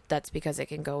 But that's because it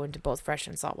can go into both fresh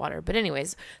and salt water. But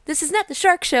anyways, this is not the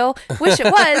shark show. Wish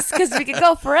it was, because we could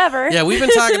go forever. Yeah, we've been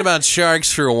talking about sharks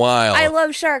for a while. I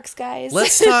love sharks, guys.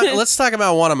 Let's talk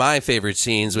about one of my favorite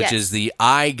scenes, which is the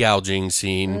eye gouging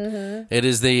scene. Mm-hmm. It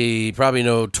is the probably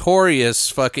notorious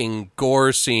fucking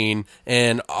gore scene,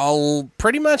 and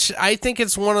I think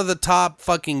it's one of the top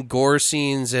fucking gore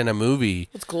scenes in a movie.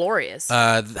 It's glorious.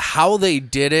 How they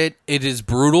did it is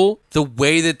brutal. The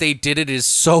way that they did it is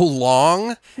so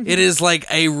long. It is like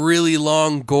a really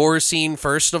long gore scene,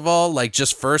 first of all, like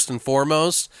just first and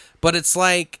foremost. But it's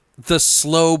like the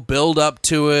slow build up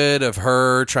to it of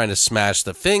her trying to smash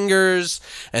the fingers,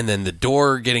 and then the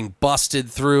door getting busted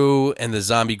through, and the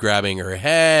zombie grabbing her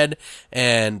head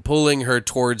and pulling her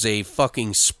towards a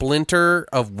fucking splinter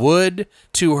of wood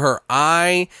to her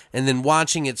eye, and then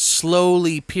watching it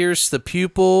slowly pierce the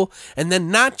pupil, and then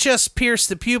not just pierce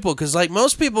the pupil, because like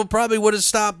most people probably would have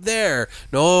stopped there.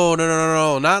 No,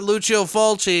 not Lucio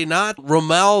Fulci, not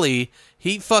Romali.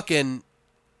 He fucking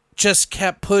just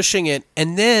kept pushing it,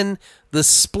 and then the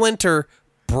splinter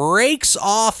breaks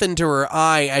off into her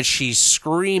eye as she's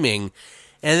screaming,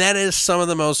 and that is some of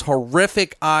the most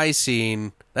horrific eye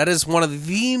scene. That is one of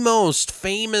the most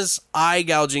famous eye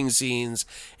gouging scenes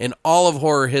in all of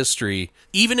horror history.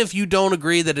 Even if you don't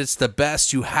agree that it's the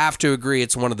best, you have to agree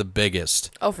it's one of the biggest.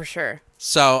 Oh, for sure.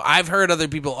 So I've heard other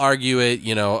people argue it,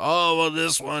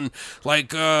 this one,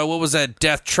 like, what was that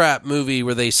Death Trap movie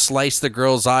where they slice the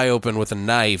girl's eye open with a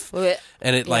knife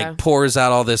and it like pours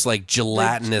out all this like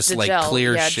gelatinous, the like gel.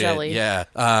 clear shit. Jelly. Yeah.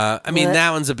 I mean, that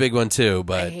one's a big one too,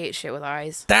 but I hate shit with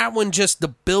eyes. That one, just the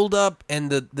build up and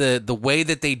the way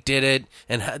that they did it,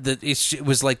 and it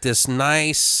was like this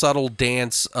nice subtle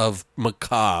dance of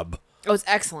macabre. Oh, it's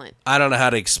excellent. I don't know how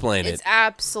to explain it. It's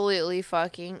absolutely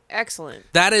fucking excellent.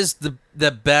 That is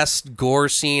the best gore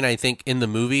scene, I think, in the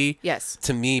movie. Yes.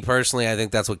 To me, personally, I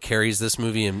think that's what carries this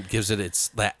movie and gives it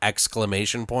that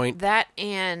exclamation point. That,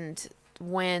 and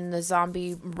when the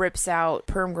zombie rips out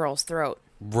Perm Girl's throat.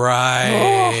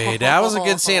 Right. That was a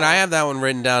good scene. I have that one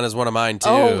written down as one of mine, too.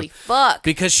 Holy fuck.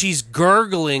 Because she's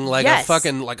gurgling like a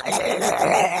fucking... like.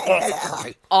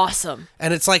 Awesome.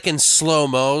 And it's like in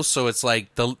slow-mo, so it's like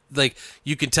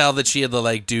you can tell that she had to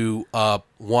like do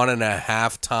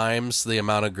 1.5 times the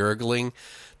amount of gurgling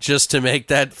just to make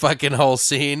that fucking whole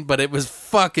scene, but it was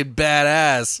fucking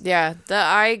badass. Yeah, the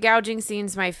eye gouging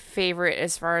scene's my favorite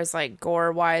as far as like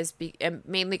gore wise,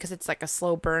 mainly because it's like a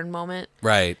slow burn moment.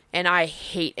 Right. And I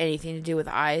hate anything to do with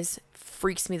eyes.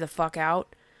 Freaks me the fuck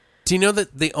out. Do you know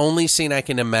that the only scene I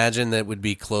can imagine that would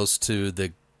be close to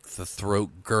the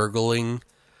throat gurgling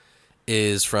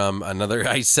is from another,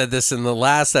 I said this in the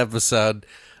last episode,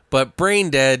 but Brain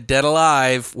Dead, Dead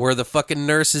Alive, where the fucking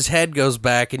nurse's head goes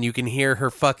back and you can hear her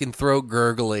fucking throat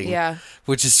gurgling. Yeah.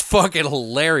 Which is fucking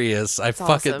hilarious.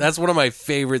 Awesome. That's one of my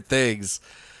favorite things.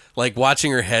 Like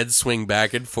watching her head swing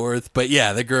back and forth. But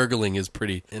yeah, the gurgling is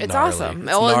pretty gnarly. It's awesome.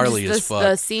 It's gnarly as fuck.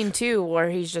 The scene too where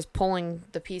he's just pulling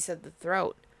the piece of the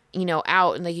throat,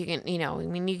 out, and like you can,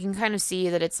 you can kind of see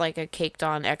that it's like a caked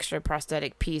on extra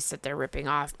prosthetic piece that they're ripping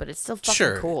off, but it's still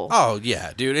fucking cool. Oh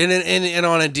yeah, dude. And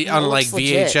on like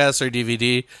VHS or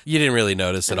DVD, you didn't really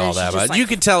notice it all that much. You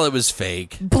could tell it was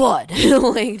fake. Blood,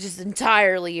 like just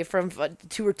entirely from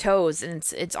to her toes, and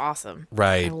it's awesome.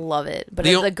 Right. I love it. But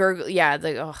the gurgle,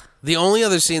 The only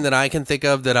other scene that I can think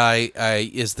of that I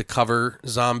is the cover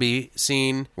zombie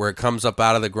scene where it comes up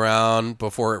out of the ground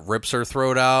before it rips her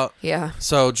throat out. Yeah.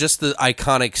 So just the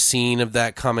iconic scene of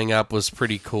that coming up was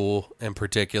pretty cool in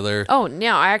particular. Oh,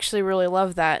 no, I actually really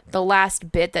love that. The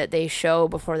last bit that they show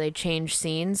before they change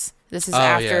scenes. This is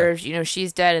after,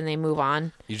 she's dead and they move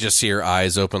on. You just see her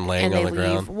eyes open laying on the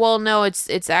ground. Well, no,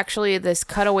 it's actually this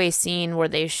cutaway scene where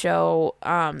they show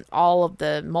all of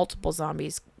the multiple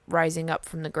zombies rising up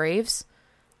from the graves.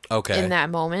 Okay. In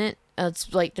that moment,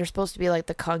 It's like they're supposed to be like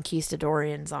the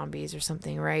conquistadorian zombies or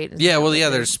something, right? Isn't Yeah, that well, what yeah,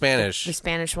 they're Spanish. The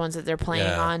Spanish ones that they're playing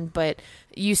Yeah. on, but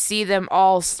you see them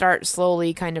all start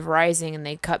slowly kind of rising, and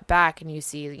they cut back, and you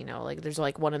see, like there's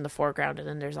like one in the foreground, and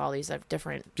then there's all these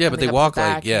different. Yeah, but they coming up walk the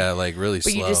back, like really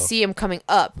But slow. you just see them coming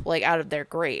up like out of their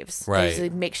graves. Right. These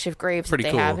like, makeshift graves Pretty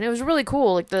that they have, cool. and it was really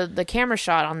cool. Like the camera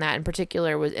shot on that in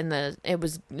particular was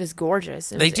was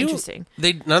gorgeous. It They was do. interesting.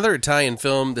 Another Italian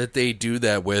film that they do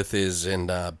that with is in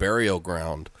Burial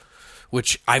Ground,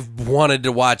 which I've wanted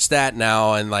to watch that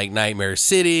now, and like Nightmare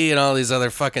City and all these other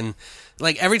fucking.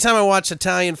 Like, every time I watch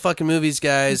Italian fucking movies,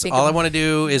 guys, think all I of- want to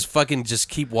do is fucking just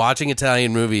keep watching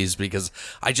Italian movies because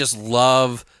I just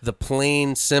love the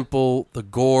plain, simple, the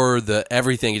gore, the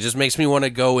everything. It just makes me want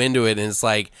to go into it. And it's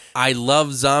like, I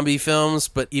love zombie films,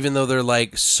 but even though they're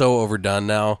like so overdone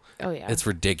now, Oh, yeah. it's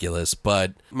ridiculous.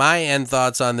 But my end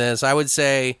thoughts on this, I would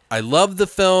say I love the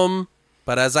film.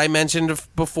 But as I mentioned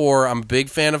before, I'm a big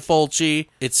fan of Fulci.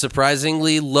 It's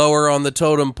surprisingly lower on the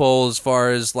totem pole as far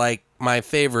as like my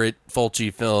favorite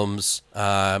Fulci films,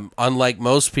 unlike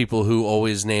most people who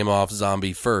always name off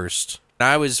Zombie first.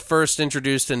 I was first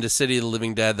introduced into City of the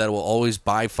Living Dead. That will always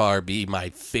by far be my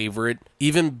favorite,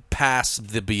 even past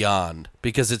The Beyond,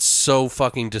 because it's so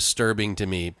fucking disturbing to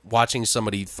me watching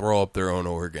somebody throw up their own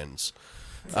organs.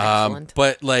 Excellent.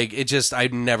 But like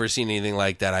I'd never seen anything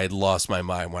like that. I had lost my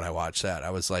mind when I watched that. I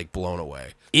was like blown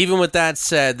away. Even with that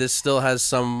said, this still has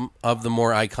some of the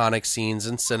more iconic scenes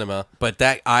in cinema. But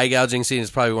that eye gouging scene is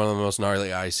probably one of the most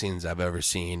gnarly eye scenes I've ever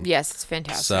seen. Yes, it's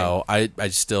fantastic. So I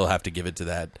still have to give it to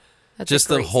that. That's a Just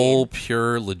the great whole scene.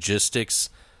 pure logistics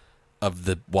of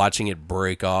the watching it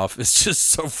break off is just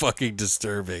so fucking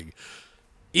disturbing.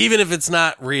 Even if it's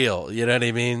not real, you know what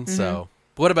I mean? Mm-hmm. So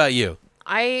what about you?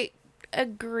 I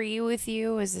agree with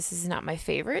you, as this is not my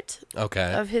favorite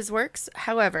Okay. of his works.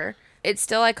 However, it's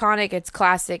still iconic. It's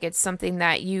classic. It's something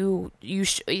that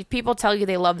people tell you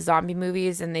they love zombie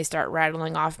movies, and they start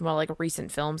rattling off more like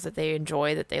recent films that they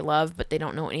enjoy, that they love, but they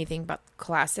don't know anything about the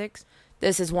classics.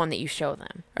 This is one that you show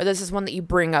them, or this is one that you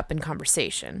bring up in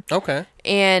conversation. Okay.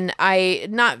 And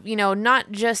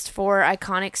not just for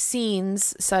iconic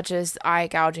scenes such as the eye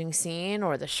gouging scene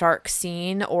or the shark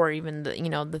scene or even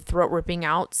the throat ripping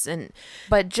outs,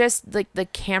 but just like the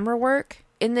camera work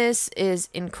in this is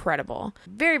incredible.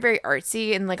 Very, very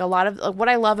artsy, and like a lot of what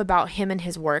I love about him and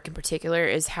his work in particular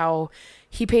is how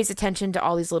he pays attention to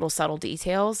all these little subtle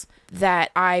details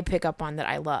that I pick up on that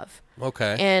I love.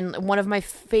 Okay. And one of my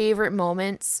favorite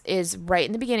moments is right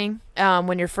in the beginning,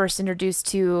 when you're first introduced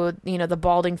to, the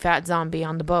balding fat zombie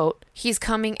on the boat. He's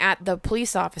coming at the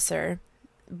police officer,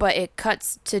 but it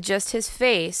cuts to just his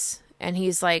face, and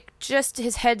he's like,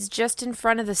 his head's just in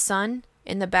front of the sun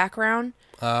in the background.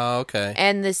 Oh, okay.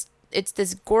 And it's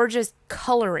this gorgeous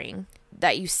coloring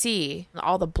that you see,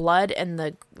 all the blood and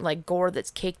the like gore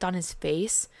that's caked on his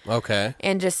face. Okay.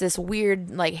 And just this weird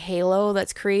like halo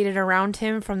that's created around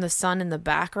him from the sun in the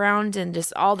background, and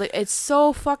just it's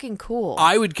so fucking cool.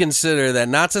 I would consider that,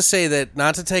 not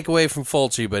to take away from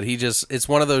Fulci, but it's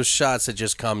one of those shots that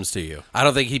just comes to you. I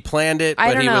don't think he planned it, I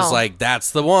but don't he was know. like, that's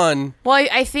the one. Well,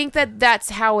 I think that's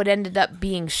how it ended up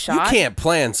being shot. You can't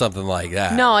plan something like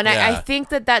that. No, and I Yeah. think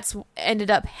that's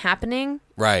ended up happening.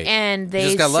 Right. And You they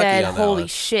just got lucky said, on that holy one.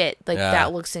 shit, like Yeah.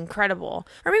 that looks incredible.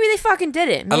 Or maybe they fucking did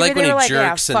it. Maybe I like they when he were like,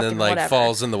 jerks yeah, and then fucking like whatever.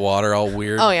 falls in the water all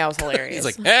weird. Oh yeah, it was hilarious.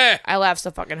 He's like, eh. I laughed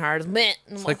so fucking hard. Meh.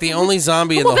 It's like the only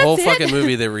zombie in Well, the whole that's it. fucking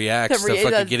movie that reacts to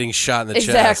fucking that- getting shot in the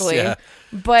Exactly. chest. Yeah.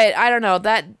 But I don't know,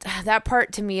 that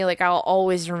part to me, like I'll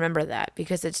always remember that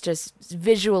because it's just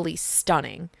visually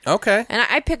stunning. Okay. And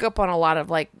I pick up on a lot of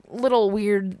like little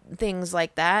weird things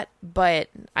like that, but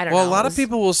I don't know. Well, a lot It of was-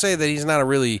 people will say that he's not a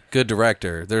really good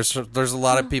director. There's a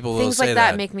lot of people who will things say like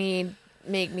that. make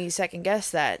me second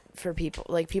guess that for people,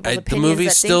 like people's The opinions. movie's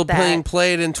that still think that. being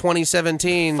played in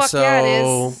 2017, Fuck so yeah,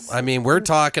 it is. I mean, we're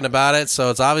talking about it, so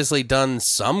it's obviously done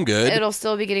some good. It'll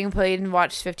still be getting played and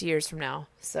watched 50 years from now.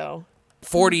 So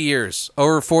 40 years,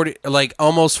 over 40, like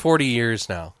almost 40 years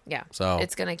now. yeah, So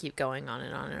it's gonna keep going on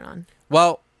and on and on.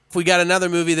 well, we got another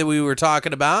movie that we were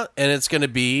talking about, and it's going to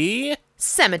be.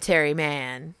 Cemetery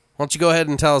Man. Why don't you go ahead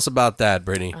and tell us about that,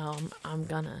 Brittany? I'm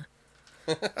gonna.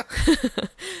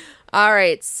 All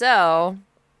right, so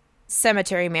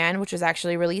Cemetery Man, which was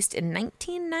actually released in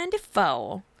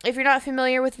 1994. If you're not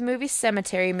familiar with the movie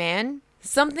Cemetery Man,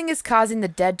 something is causing the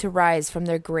dead to rise from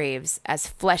their graves as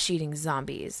flesh-eating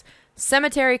zombies.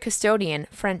 Cemetery custodian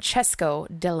Francesco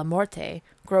Della Morte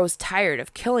grows tired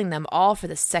of killing them all for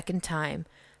the second time.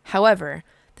 However,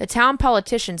 the town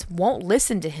politicians won't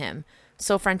listen to him,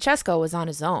 so Francesco is on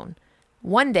his own.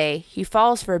 One day, he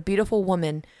falls for a beautiful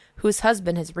woman whose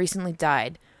husband has recently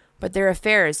died. but their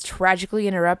affair is tragically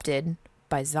interrupted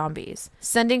by zombies,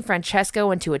 sending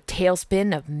Francesco into a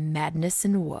tailspin of madness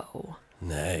and woe.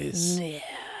 Nice.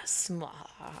 Yes.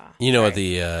 You know what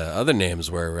the other names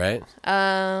were, right?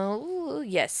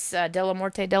 Yes, Della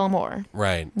Morte Dell'Amore.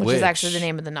 Right. Which is actually the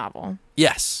name of the novel.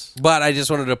 Yes. But I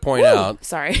just wanted to point out.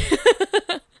 Sorry.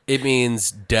 It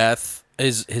means death.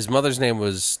 His mother's name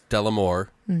was Dell'Amore.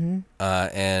 Mm-hmm.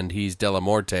 And he's Della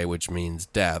Morte, which means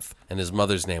death. And his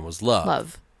mother's name was Love.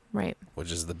 Love. Right.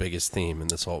 Which is the biggest theme in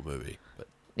this whole movie. But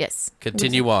yes.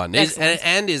 continue on.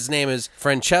 And his name is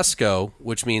Francesco,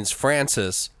 which means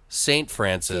Francis. Saint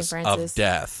Francis of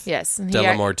Death. Yes.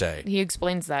 Della Morte. He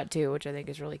explains that too, which I think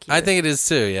is really cute. I think it is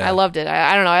too, yeah. I loved it.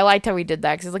 I don't know. I liked how he did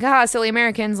that because he's like, silly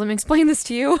Americans, let me explain this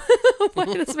to you. Why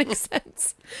does this make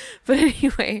sense? But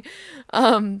anyway,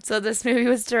 so this movie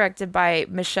was directed by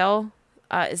Michel,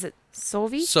 is it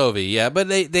Sovi? Sovi, yeah. But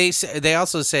they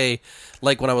also say,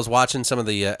 like when I was watching some of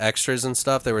the extras and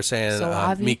stuff, they were saying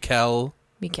Michel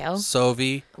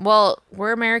Sovi. Well,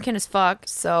 we're American as fuck,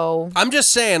 so I'm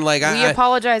just saying, like, we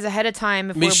apologize ahead of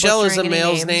time if Michel we're is a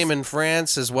male's names. name in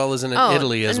France as well as in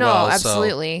Italy as well. No,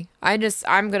 absolutely. So.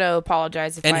 I'm gonna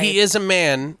apologize if he is a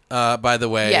man, by the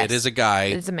way. Yes, it is a guy.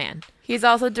 It's a man. He's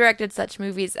also directed such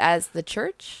movies as The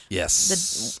Church.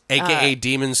 Yes. AKA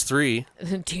Demons 3.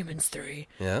 Demons 3.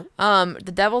 Yeah.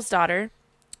 The Devil's Daughter.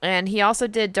 And he also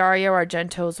did Dario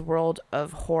Argento's World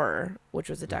of Horror, which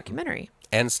was a documentary.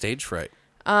 And Stage Fright.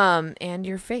 And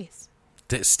Your Face.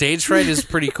 Stage Fright is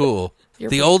pretty cool.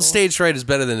 The old Stage Fright is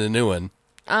better than the new one.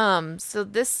 So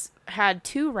this had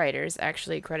 2 writers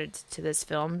actually credited to this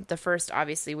film. The first,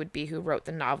 obviously, would be who wrote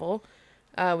the novel,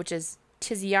 which is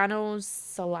Tiziano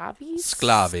Sclavi.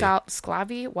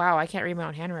 Wow, I can't read my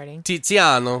own handwriting.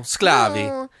 Tiziano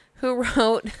Sclavi. Who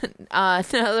wrote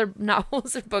other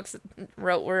novels or books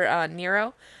were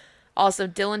Nero. Also,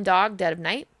 Dylan Dog, Dead of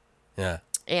Night. Yeah.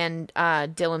 And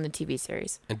Dylan, the TV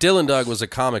series. And Dylan Dog was a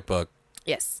comic book.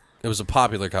 Yes. It was a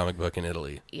popular comic book in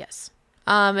Italy. Yes.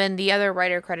 And the other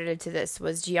writer credited to this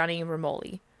was Gianni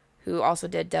Romoli, who also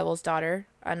did Devil's Daughter,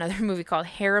 another movie called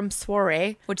Harem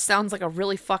Soiree, which sounds like a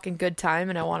really fucking good time,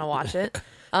 and I want to watch it.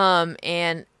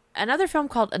 And another film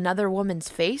called Another Woman's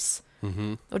Face,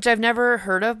 which I've never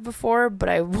heard of before, but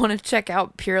I want to check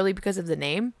out purely because of the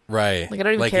name. Right. Like, I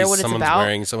don't even care what it's about.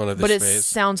 Wearing someone of his but it face.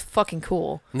 sounds fucking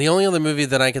cool. And the only other movie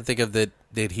that I can think of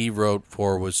that he wrote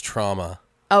for was Trauma.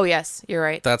 Oh, yes, you're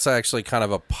right. That's actually kind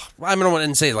of I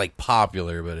wouldn't say like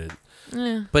popular,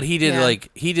 but he did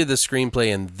he did the screenplay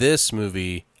in this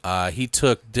movie. He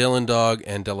took Dylan Dog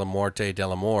and Della Morte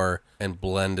Dell'Amore and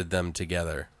blended them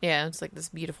together. Yeah, it's like this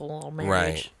beautiful little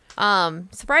marriage. Right.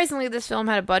 Surprisingly, this film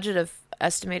had a budget of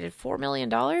estimated $4 million.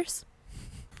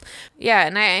 Yeah,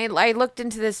 and I looked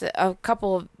into this a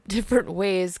couple of different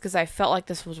ways because I felt like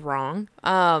this was wrong.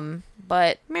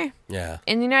 But meh. Yeah.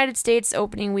 In the United States,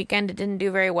 opening weekend, it didn't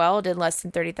do very well. It did less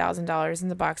than $30,000 in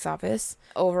the box office.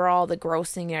 Overall, the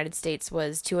gross in the United States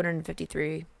was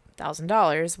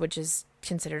 $253,000, which is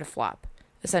considered a flop,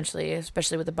 essentially,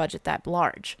 especially with a budget that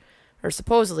large, or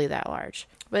supposedly that large.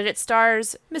 But it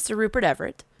stars Mr. Rupert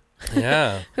Everett,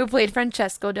 who played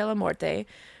Francesco Della Morte,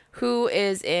 who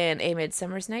is in A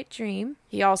Midsummer's Night Dream.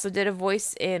 He also did a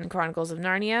voice in Chronicles of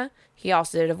Narnia. He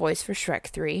also did a voice for Shrek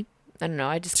 3. I don't know.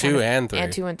 I just 2 and 3.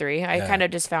 And 2 and 3. I kind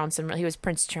of just found some. He was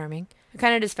Prince Charming. I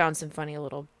kind of just found some funny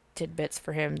little tidbits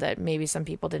for him that maybe some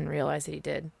people didn't realize that he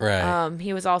did. Right.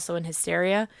 He was also in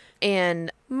Hysteria,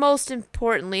 and most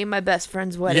importantly, My Best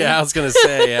Friend's Wedding. Yeah, I was gonna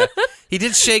say. Yeah, he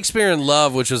did Shakespeare in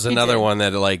Love, which was another one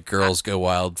that like girls go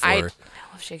wild for. I love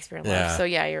Shakespeare in Love. So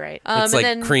yeah, you're right. It's like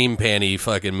then, cream panty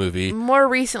fucking movie. More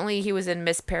recently, he was in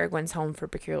Miss Peregrine's Home for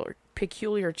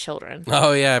Peculiar Children.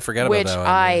 Oh yeah, I forgot about that one. Which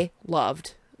I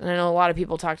loved. And I know a lot of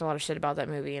people talked a lot of shit about that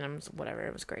movie, and whatever,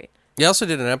 it was great. He also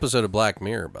did an episode of Black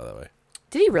Mirror, by the way.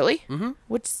 Did he really? Mm-hmm.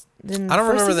 I don't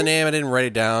remember the name. I didn't write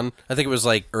it down. I think it was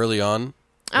like early on.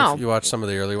 Oh, if you watched some of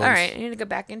the early ones. All right, I need to go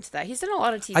back into that. He's done a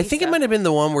lot of TV. I think stuff. It might have been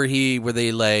the one where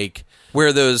they like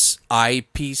wear those eye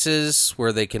pieces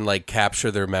where they can like capture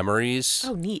their memories.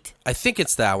 Oh, neat. I think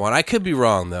it's that one. I could be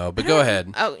wrong though, but go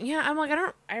ahead. Oh yeah, I'm like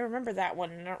I remember that one.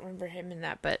 I don't remember him in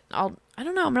that, but I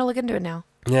don't know. I'm gonna look into it now.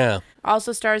 Yeah.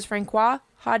 Also stars Francois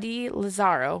Hadi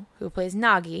Lazaro, who plays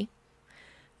Nagi.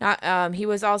 He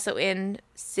was also in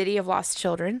City of Lost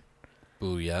Children.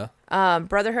 Booyah.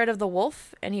 Brotherhood of the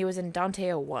Wolf, and he was in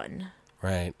Dante 01.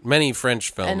 Right. Many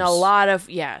French films. And a lot of,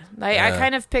 I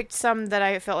kind of picked some that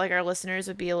I felt like our listeners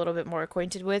would be a little bit more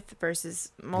acquainted with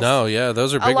versus most. No,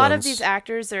 those are big ones. A lot of these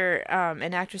actors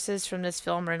and actresses from this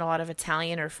film are in a lot of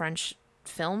Italian or French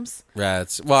films. Yeah,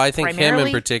 well, I think him in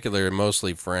Primarily- particular,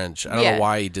 mostly French. I don't Yeah. know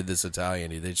why he did this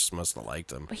Italian. They just must have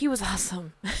liked him. But he was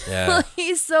awesome. Yeah.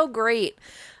 He's so great.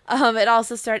 It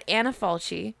also starred Anna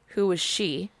Falchi, who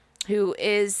she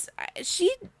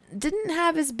didn't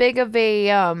have as big of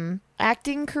a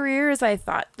acting career as I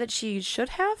thought that she should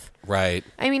have. Right.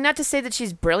 I mean, not to say that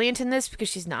she's brilliant in this, because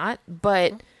she's not,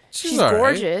 but she's all right.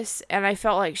 gorgeous, and I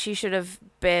felt like she should have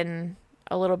been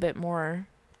a little bit more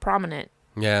prominent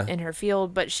Yeah. in her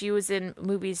field. But she was in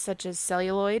movies such as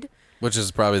Celluloid. Which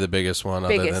is probably the biggest one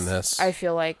other than this. I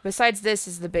feel like. Besides this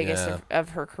is the biggest Yeah. of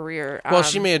her career. Well,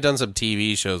 she may have done some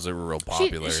TV shows that were real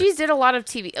popular. She did a lot of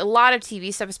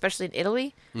TV stuff, especially in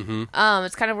Italy. Mm-hmm.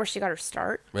 It's kind of where she got her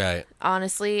start, Right.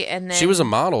 honestly. And then She was a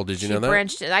model. Did you she know that?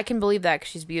 branched. I can believe that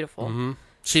because she's beautiful. Mm-hmm.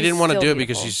 She She's didn't want to still do it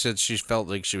because beautiful. she said she felt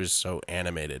like she was so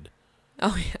animated.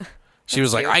 Oh yeah, She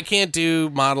was like, cute. I can't do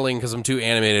modeling because I'm too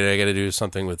animated. I got to do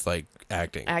something with like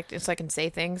acting. act so I can say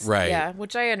things. Right. Yeah,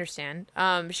 which I understand.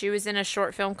 She was in a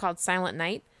short film called Silent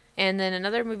Night, and then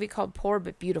another movie called Poor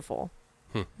but Beautiful,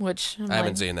 which I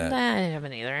haven't seen that. Nah, I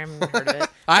haven't either. I haven't heard of it.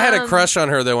 I had a crush on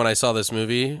her though when I saw this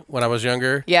movie when I was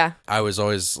younger. Yeah, I was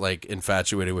always like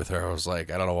infatuated with her. I was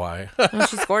like, I don't know why. well,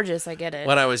 she's gorgeous. I get it.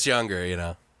 When I was younger, you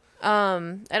know.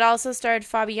 It also starred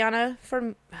Fabiana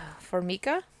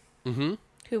Formica,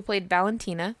 who played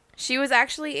Valentina. She was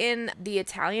actually in the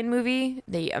Italian movie,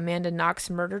 the Amanda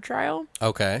Knox murder trial.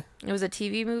 Okay. It was a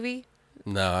TV movie.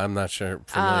 No, I'm not sure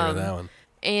familiar with that one.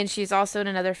 And she's also in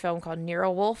another film called Nero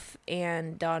Wolfe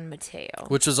and Don Matteo.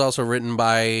 Which was also written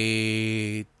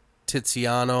by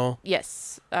Tiziano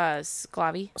Yes,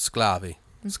 Sclavi. Sclavi.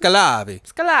 Sclavi.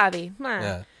 Scalavi.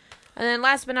 Yeah. And then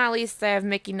last but not least, I have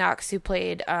Mickey Knox, who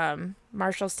played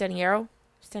Marshall Straniero.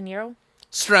 Straniaro.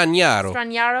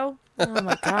 Straniero? Oh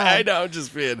my god. I know,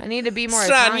 just being. I need to be more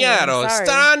Italian. Straniaro. Sorry.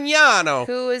 Straniano.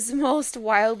 Who is most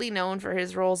wildly known for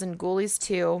his roles in Ghoulies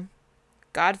 2,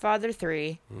 Godfather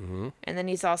 3, and then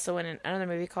he's also in another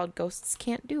movie called Ghosts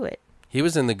Can't Do It. He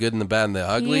was in The Good and the Bad and the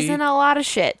Ugly. He's in a lot of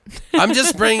shit. I'm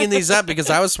just bringing these up because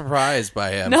I was surprised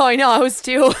by him. No, I know, I was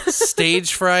too.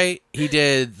 Stage Fright. He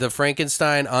did the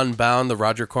Frankenstein Unbound, the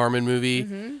Roger Corman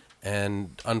movie.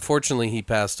 And unfortunately, he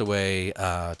passed away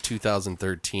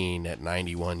 2013 at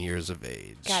 91 years of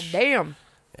age. God damn.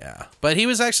 Yeah. But he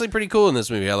was actually pretty cool in this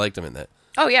movie. I liked him in that.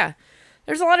 Oh, yeah.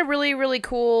 There's a lot of really, really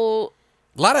cool...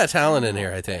 A lot of talent in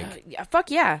here, I think. Yeah, fuck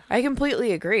yeah. I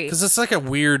completely agree. Because it's like a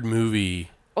weird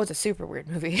movie. Oh, it's a super weird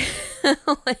movie.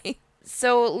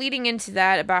 So, leading into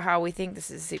that about how we think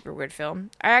this is a super weird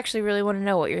film, I actually really want to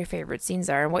know what your favorite scenes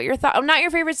are and what your thoughts... Oh, not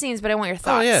your favorite scenes, but I want your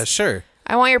thoughts. Oh, yeah, sure.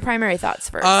 I want your primary thoughts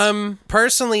first.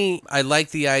 Personally, I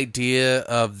like the idea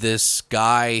of this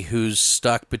guy who's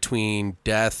stuck between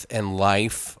death and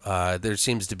life. There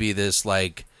seems to be this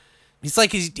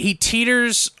he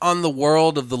teeters on the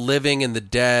world of the living and the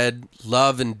dead,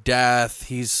 love and death.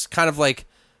 He's kind of like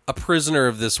a prisoner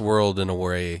of this world in a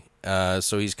way.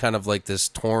 So he's kind of like this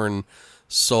torn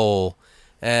soul,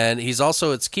 and he's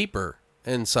also its keeper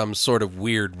in some sort of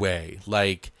weird way.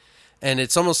 And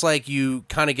it's almost like you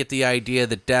kind of get the idea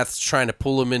that death's trying to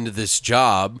pull him into this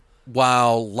job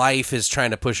while life is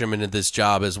trying to push him into this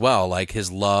job as well. Like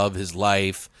his love, his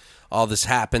life, all this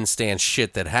happenstance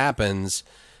shit that happens.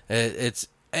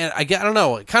 And I don't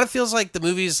know. It kind of feels like the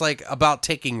movie's like about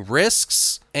taking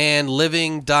risks and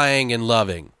living, dying, and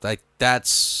loving. Like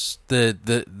that's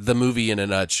the movie in a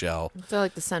nutshell. I feel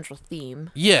like the central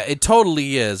theme. Yeah, it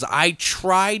totally is. I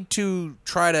tried to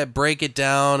break it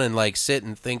down and like sit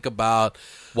and think about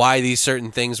why these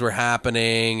certain things were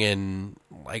happening, and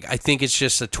like I think it's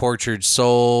just a tortured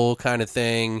soul kind of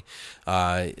thing.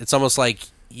 It's almost like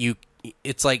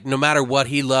it's like no matter what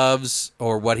he loves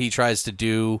or what he tries to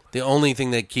do, the only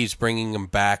thing that keeps bringing him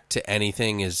back to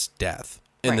anything is death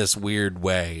in this weird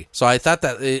way. So I thought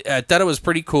it was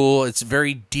pretty cool. It's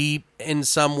very deep in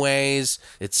some ways.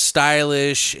 It's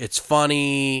stylish. It's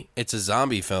funny. It's a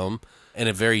zombie film in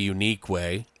a very unique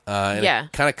way. In a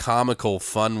kind of comical,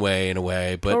 fun way in a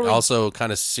way, but also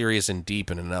kind of serious and deep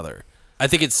in another. I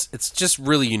think it's just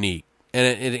really unique, and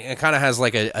it kind of has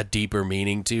like a deeper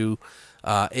meaning to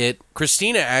it.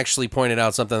 Christina actually pointed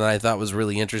out something that I thought was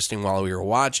really interesting while we were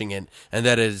watching it, and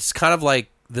that it's kind of like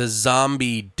the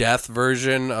zombie death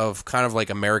version of kind of like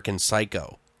American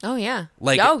Psycho. Oh, yeah.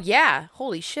 Oh, yeah.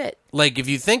 Holy shit. Like, if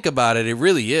you think about it, it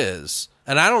really is.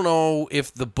 And I don't know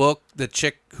if the book, the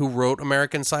chick who wrote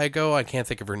American Psycho, I can't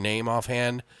think of her name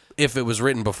offhand, if it was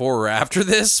written before or after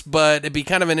this, but it'd be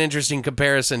kind of an interesting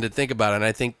comparison to think about. And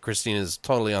I think Christina's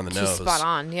totally on the nose. She's spot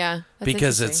on, yeah. That's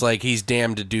because it's like he's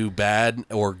damned to do bad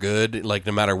or good, like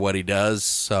no matter what he does.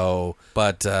 So,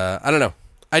 but I don't know.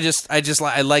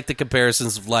 I like the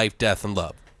comparisons of life, death, and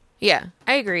love. Yeah,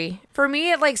 I agree. For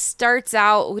me, it like starts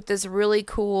out with this really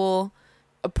cool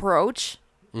approach,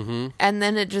 and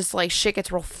then it just like shit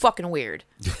gets real fucking weird.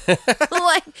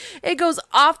 Like it goes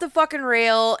off the fucking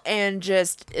rail, and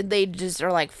they just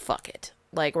are like, fuck it.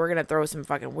 Like we're gonna throw some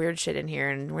fucking weird shit in here,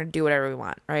 and we're gonna do whatever we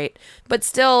want, right? But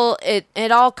still,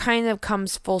 it all kind of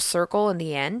comes full circle in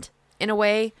the end. In a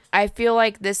way, I feel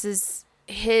like this is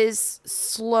his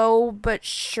slow but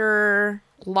sure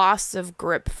loss of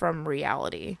grip from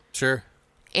reality. Sure.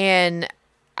 And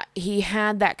he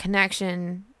had that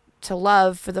connection to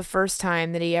love for the first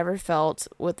time that he ever felt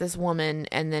with this woman,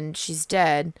 and then she's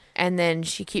dead, and then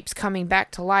she keeps coming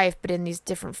back to life but in these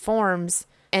different forms,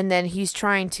 and then he's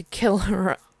trying to kill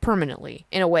her permanently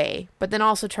in a way, but then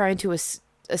also trying to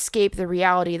escape the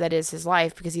reality that is his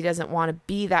life because he doesn't want to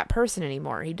be that person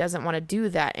anymore. He doesn't want to do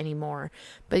that anymore,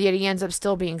 but yet he ends up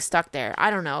still being stuck there.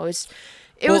 I don't know.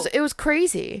 It was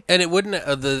crazy. And it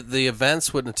wouldn't the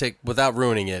events wouldn't take, without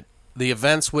ruining it, the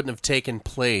events wouldn't have taken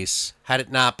place had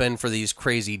it not been for these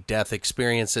crazy death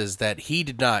experiences that he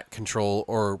did not control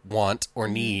or want or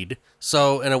need.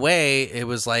 So in a way, it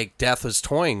was like death was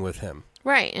toying with him.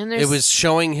 Right, and it was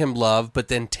showing him love, but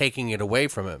then taking it away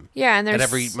from him. Yeah, and at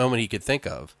every moment he could think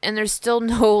of. And there's still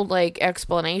no like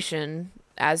explanation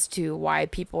as to why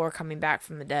people are coming back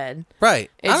from the dead.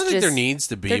 Right. I don't think there needs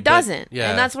to be. There doesn't.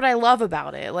 Yeah. And that's what I love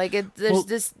about it. Like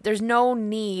there's no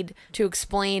need to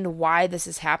explain why this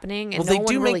is happening. And well, no they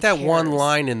do one really make that cares. one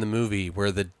line in the movie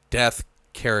where the death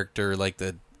character, like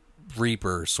the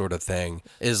Reaper sort of thing,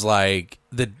 is like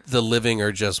the living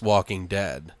are just walking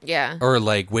dead. Yeah. Or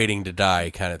like waiting to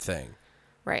die kind of thing.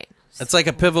 Right. It's like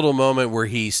a pivotal moment where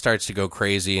he starts to go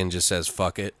crazy and just says,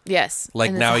 fuck it. Yes.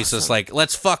 Like now he's just like,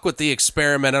 let's fuck with the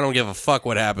experiment. I don't give a fuck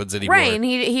what happens anymore. Right. And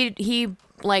he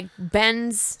like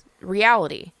bends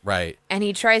reality. Right. And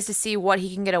he tries to see what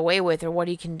he can get away with or what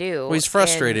he can do. Well, he's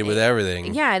frustrated with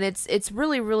everything. Yeah. And it's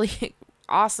really, really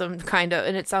awesome kind of,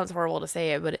 and it sounds horrible to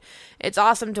say it, but it's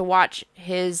awesome to watch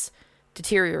his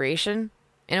deterioration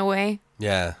in a way.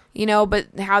 Yeah. You know,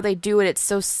 but how they do it, it's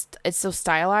so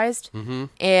stylized,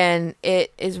 and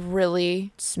it is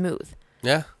really smooth.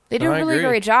 Yeah. They do a really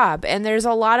great job, and there's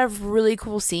a lot of really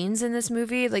cool scenes in this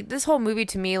movie. Like, this whole movie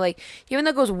to me, like, even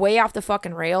though it goes way off the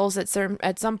fucking rails at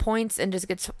some points and just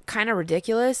gets kind of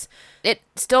ridiculous, it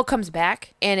still comes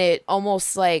back, and it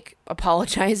almost, like,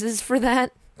 apologizes for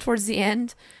that towards the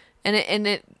end. And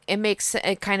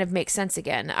it kind of makes sense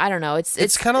again. I don't know.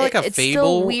 It's kind of like a it's fable.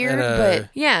 Still weird, but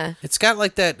yeah. It's got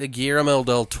like that Guillermo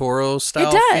del Toro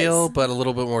style feel, but a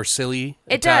little bit more silly.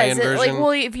 It Italian does. version. Like,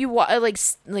 well, if you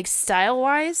like style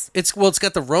wise, it's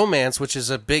got the romance, which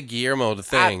is a big Guillermo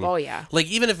thing. Oh yeah. Like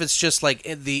even if it's just like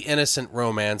the innocent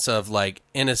romance of like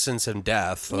innocence and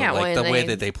death, yeah, like the way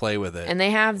that they play with it, and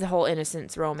they have the whole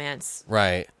innocence romance,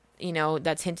 right? You know,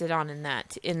 that's hinted on in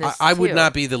this. I would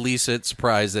not be the least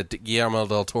surprised that Guillermo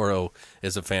del Toro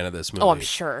is a fan of this movie. Oh, I'm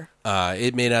sure.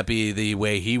 It may not be the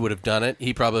way he would have done it.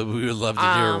 He probably would love to do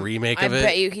a remake of it. I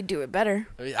bet you he'd do it better.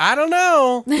 I don't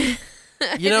know.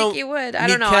 I think he would. I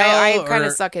don't know. I kind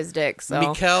of suck his dick. So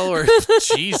Mikel or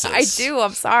Jesus, I do.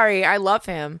 I'm sorry. I love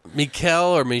him.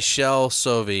 Mikel or Michel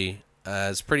Sauvé.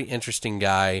 Is a pretty interesting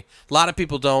guy. A lot of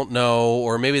people don't know,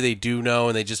 or maybe they do know,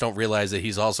 and they just don't realize that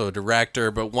he's also a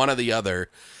director, but one or the other.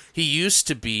 He used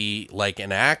to be like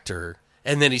an actor,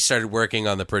 and then he started working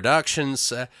on the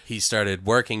productions. He started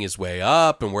working his way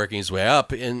up.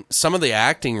 In some of the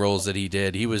acting roles that he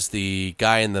did, he was the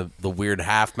guy in the weird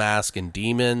half mask in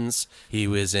Demons. He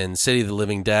was in City of the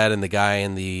Living Dead, and the guy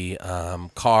in the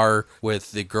car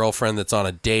with the girlfriend that's on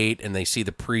a date, and they see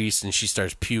the priest, and she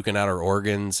starts puking out her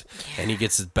organs, and he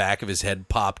gets the back of his head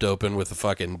popped open with the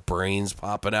fucking brains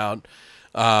popping out.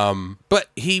 But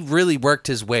he really worked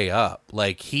his way up.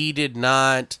 Like, he did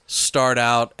not start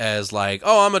out as like,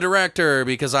 oh, I'm a director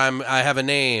because I have a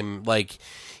name. Like,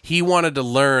 he wanted to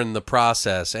learn the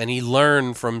process, and he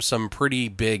learned from some pretty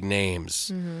big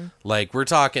names. Mm-hmm. Like, we're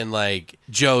talking like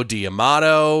Joe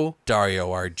D'Amato,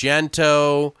 Dario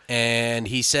Argento, and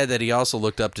he said that he also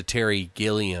looked up to Terry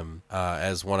Gilliam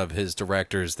as one of his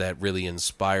directors that really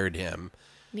inspired him.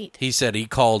 Neat. He said he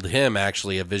called him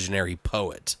actually a visionary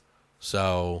poet.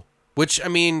 So, which, I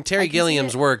mean, Terry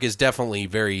Gilliam's work is definitely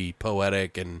very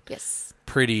poetic and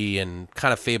pretty and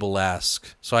kind of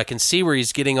fable-esque. So I can see where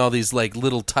he's getting all these like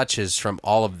little touches from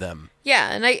all of them. Yeah,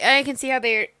 and I can see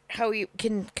how you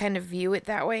can kind of view it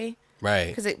that way. Right.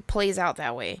 Because it plays out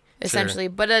that way, essentially.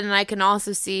 Sure. But then I can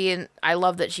also see, and I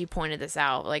love that she pointed this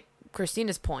out, like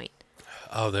Christina's point.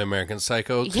 Oh, the American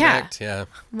Psycho Yeah. Connect? Yeah.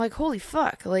 I'm like, holy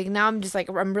fuck. Like, now I'm just like,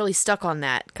 I'm really stuck on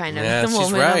that kind of Yeah, the she's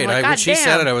moment. right. I'm like, When God she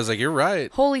said damn. it, I was like, you're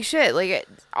right. Holy shit. Like,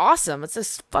 awesome. It's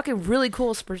this fucking really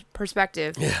cool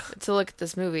perspective Yeah. to look at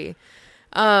this movie.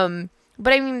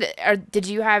 But I mean, did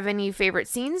you have any favorite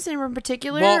scenes in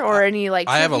particular, Well, or any like?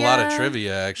 I have a lot of trivia?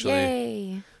 trivia,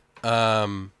 actually.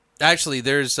 Yay! Actually,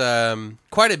 there's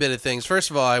quite a bit of things. First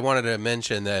of all, I wanted to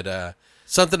mention that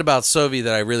something about Sovi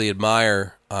that I really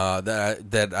admire,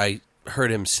 that I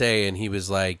heard him say, and he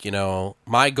was like,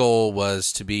 my goal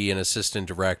was to be an assistant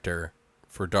director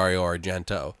for Dario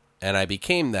Argento, and I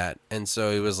became that. And so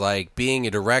it was like being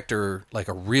a director, like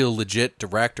a real legit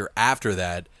director after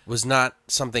that, was not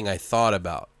something I thought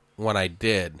about when I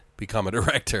did become a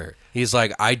director. He's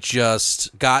like, I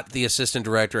just got the assistant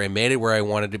director. I made it where I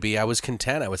wanted to be. I was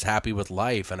content. I was happy with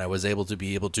life, and I was able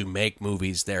to make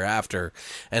movies thereafter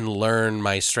and learn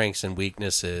my strengths and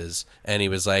weaknesses. And he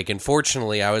was like,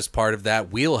 unfortunately, I was part of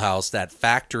that wheelhouse, that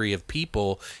factory of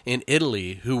people in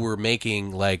Italy who were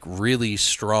making like really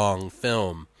strong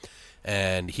film.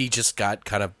 And he just got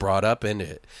kind of brought up in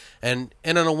it. And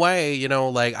in a way,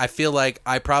 like, I feel like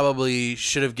I probably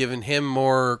should have given him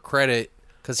more credit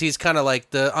because he's kind of like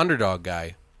the underdog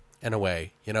guy in a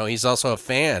way. He's also a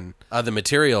fan of the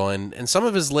material. And some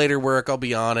of his later work, I'll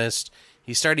be honest,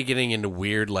 he started getting into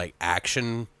weird, like,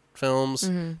 action films,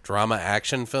 drama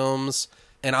action films.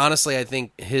 And honestly, I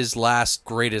think his last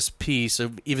greatest piece,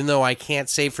 even though I can't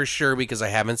say for sure because I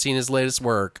haven't seen his latest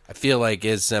work, I feel like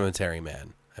is Cemetery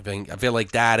Man. I feel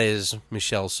like that is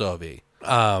Michel Sovi.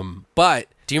 But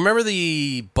do you remember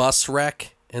the bus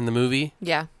wreck in the movie?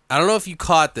 Yeah. I don't know if you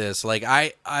caught this. Like,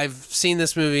 I've seen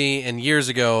this movie, and years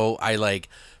ago, I like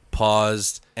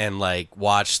paused and like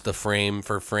watched the frame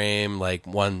for frame, like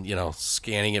one,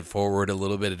 scanning it forward a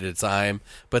little bit at a time.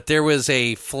 But there was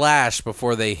a flash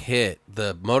before they hit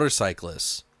the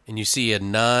motorcyclists. And you see a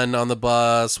nun on the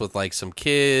bus with like some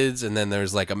kids, and then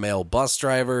there's like a male bus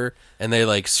driver, and they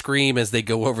like scream as they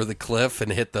go over the cliff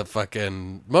and hit the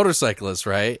fucking motorcyclist,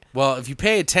 right? Well, if you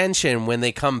pay attention, when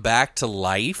they come back to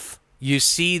life, you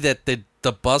see that the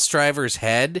bus driver's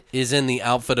head is in the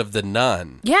outfit of the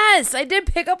nun. Yes, I did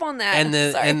pick up on that. And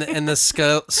the Sorry. and the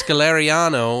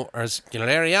Scaleriano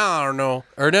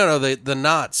the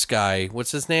Knots guy.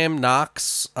 What's his name?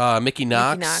 Knox, Mickey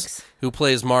Knox, who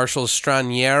plays Marshall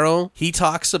Straniero. He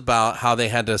talks about how they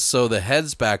had to sew the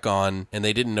heads back on, and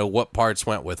they didn't know what parts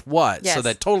went with what. Yes. So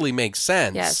that totally makes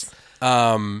sense. Yes.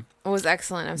 It was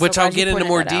excellent. I'm Which so glad I'll get you into pointed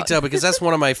more that out. detail because that's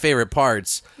one of my favorite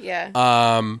parts. Yeah.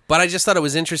 But I just thought it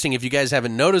was interesting. If you guys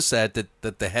haven't noticed that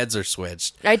the heads are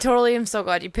switched. I totally am so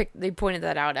glad they pointed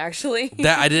that out, actually.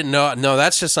 That I didn't know. No,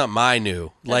 that's just something I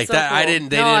knew. Like so that, I cool. didn't.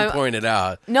 They No, didn't point it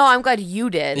out. No, I'm glad you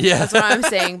did. Yeah. That's what I'm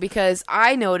saying, because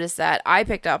I noticed that. I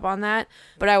picked up on that,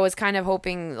 but I was kind of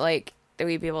hoping like that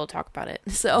we'd be able to talk about it.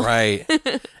 So Right.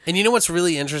 And you know what's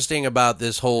really interesting about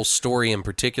this whole story in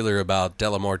particular about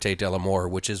Della Morte Dell'Amore,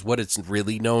 which is what it's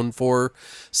really known for.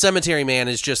 Cemetery Man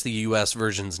is just the U.S.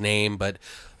 version's name, but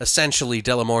essentially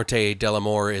Della Morte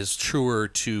Dell'Amore is truer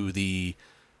to the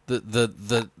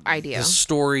idea, the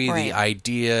story, right. the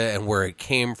idea, and where it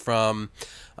came from.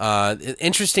 An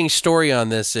interesting story on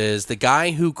this is the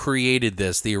guy who created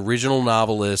this, the original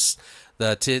novelist,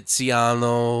 the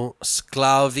Tiziano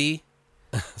Sclavi.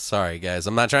 Sorry, guys.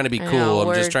 I'm not trying to be cool.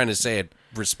 I'm just trying to say it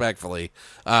respectfully.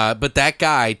 But that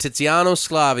guy, Tiziano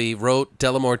Sclavi, wrote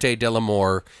Della Morte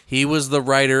Dell'Amore. He was the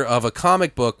writer of a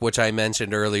comic book, which I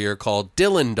mentioned earlier, called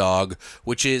Dylan Dog,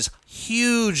 which is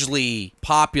hugely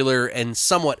popular and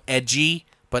somewhat edgy,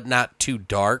 but not too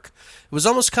dark. It was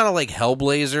almost kind of like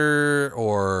Hellblazer,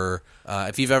 or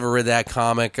if you've ever read that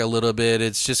comic a little bit,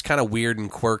 it's just kind of weird and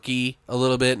quirky a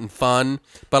little bit and fun.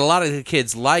 But a lot of the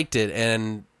kids liked it,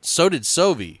 and so did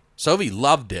Sovi. Sovi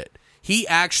loved it. He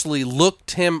actually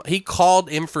he called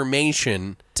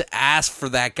information to ask for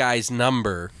that guy's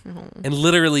number. Mm-hmm. And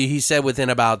literally, he said within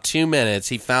about 2 minutes,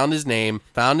 he found his name,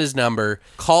 found his number,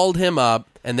 called him up,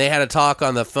 and they had a talk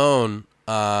on the phone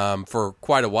for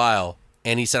quite a while.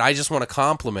 And he said, I just want to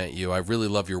compliment you. I really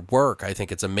love your work. I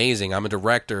think it's amazing. I'm a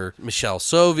director, Michel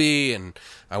Sovi, and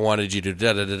I wanted you to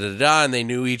da-da-da-da-da. And they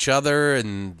knew each other,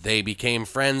 and they became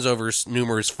friends over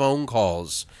numerous phone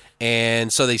calls.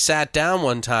 And so they sat down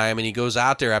one time, and he goes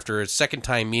out there after a second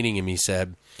time meeting him, he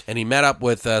said, and he met up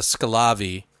with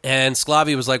Sclavi. And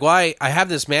Sclavi was like, well, I have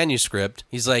this manuscript.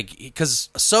 He's like, because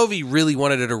Sovi really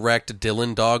wanted to direct a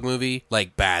Dylan Dog movie,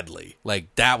 like, badly.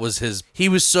 Like, that was he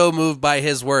was so moved by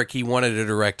his work, he wanted to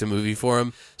direct a movie for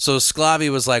him. So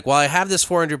Sclavi was like, well, I have this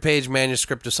 400-page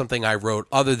manuscript of something I wrote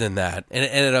other than that. And it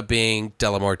ended up being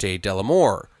Della Morte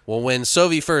Dell'Amore. Well, when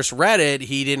Sovi first read it,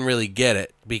 he didn't really get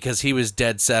it because he was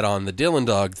dead set on the Dylan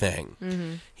Dog thing.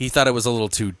 Mm-hmm. He thought it was a little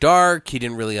too dark. He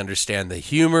didn't really understand the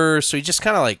humor, so he just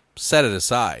kind of like set it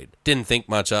aside. Didn't think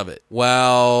much of it.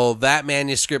 Well, that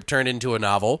manuscript turned into a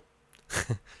novel,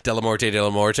 De La Morte,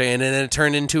 and then it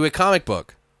turned into a comic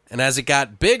book. And as it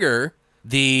got bigger,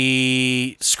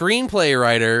 the screenplay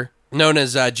writer known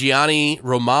as Gianni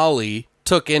Romali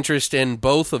took interest in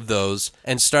both of those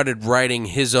and started writing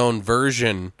his own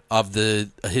version of a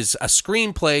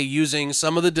screenplay using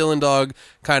some of the Dylan Dog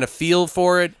kind of feel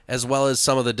for it, as well as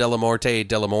some of the De La Morte,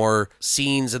 De La More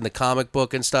scenes in the comic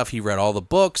book and stuff. He read all the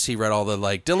books, he read all the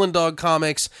like Dylan Dog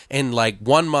comics. In like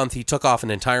 1 month, he took off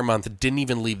an entire month, didn't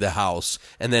even leave the house,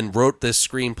 and then wrote this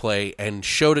screenplay and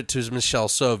showed it to Michel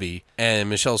Sovi. And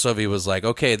Michel Sovi was like,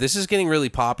 okay, this is getting really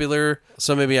popular,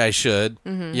 so maybe I should,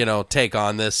 take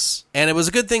on this. And it was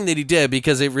a good thing that he did,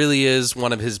 because it really is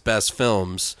one of his best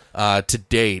films to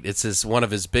date. It's one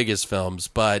of his biggest films.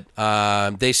 But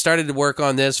they started to work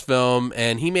on this film,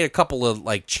 and he made a couple of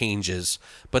like changes.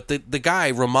 But the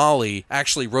guy, Romali,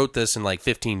 actually wrote this in like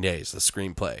 15 days, the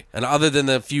screenplay. And other than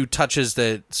the few touches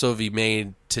that Sovi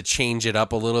made to change it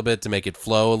up a little bit, to make it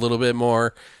flow a little bit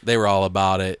more, they were all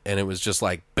about it. And it was just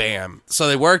like, bam. So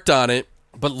they worked on it.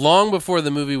 But long before the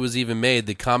movie was even made,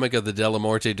 the comic of the De La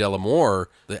Morte, De La More,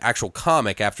 the actual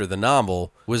comic after the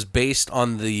novel, was based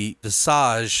on the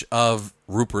visage of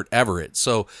Rupert Everett.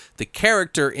 So the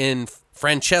character in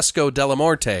Francesco De La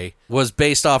Morte was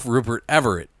based off Rupert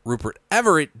Everett. Rupert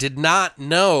Everett did not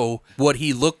know what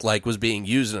he looked like was being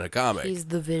used in a comic. He's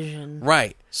the Vision.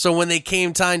 Right. So when they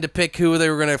came time to pick who they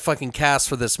were going to fucking cast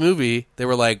for this movie, they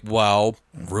were like, well,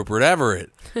 Rupert Everett.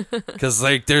 Because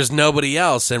like there's nobody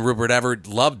else, and Rupert Everett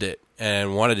loved it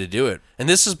and wanted to do it. And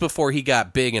this is before he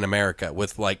got big in America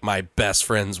with like My Best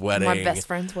Friend's Wedding. My Best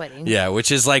Friend's Wedding. Yeah,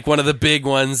 which is like one of the big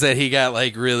ones that he got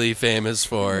like really famous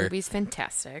for. The movie's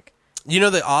fantastic. You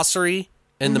know the ossuary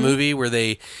in the movie where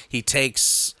he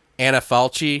takes Anna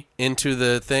Falchi into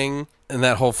the thing, and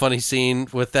that whole funny scene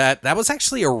with that? That was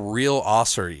actually a real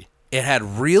ossuary. It had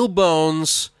real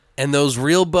bones, and those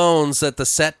real bones that the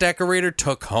set decorator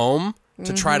took home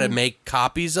to try to make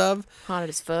copies of. Haunted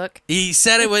as fuck. He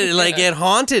said it would like it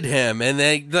haunted him, and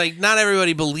they like not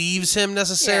everybody believes him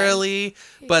necessarily,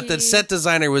 but the set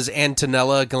designer was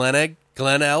Antonella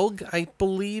Glenelg, I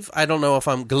believe. I don't know if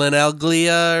I'm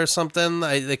Glenelglia or something.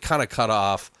 They kind of cut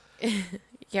off.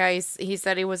 Yeah, he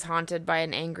said he was haunted by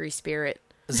an angry spirit.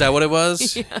 Is that what it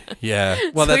was? Yeah.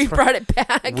 Well, so that's he brought it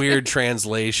back. Weird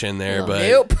translation there, but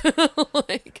nope.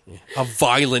 Like, a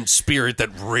violent spirit that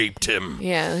raped him.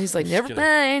 Yeah, he's like, never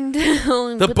mind.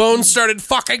 The bones started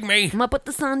fucking me. I'm gonna put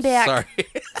the sun back. Sorry.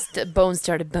 The bones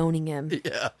started boning him.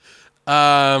 Yeah.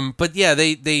 But yeah,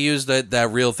 they used that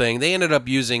real thing. They ended up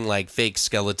using like fake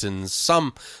skeletons.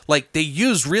 Some like they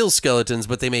used real skeletons,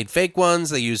 but they made fake ones.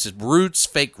 They used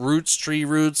fake roots, tree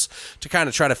roots to kind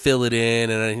of try to fill it in.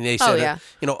 And they said, that,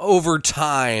 over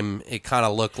time, it kind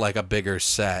of looked like a bigger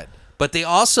set. But they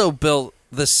also built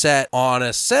the set on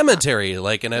a cemetery,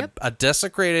 like in a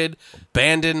desecrated,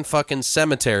 abandoned fucking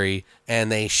cemetery. And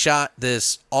they shot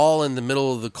this all in the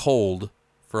middle of the cold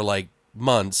for like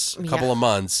months, a couple of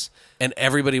months. And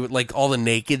everybody would like all the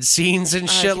naked scenes and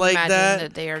shit like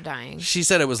that. They are dying. She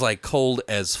said it was like cold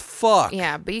as fuck.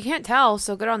 Yeah, but you can't tell,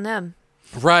 so good on them.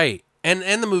 Right. And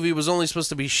the movie was only supposed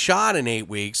to be shot in 8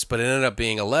 weeks, but it ended up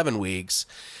being 11 weeks.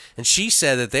 And she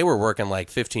said that they were working like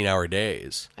 15-hour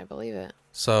days. I believe it.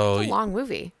 So it's a long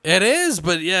movie. It is,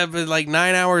 but like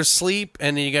 9 hours sleep,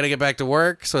 and then you got to get back to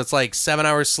work. So it's like 7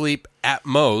 hours sleep at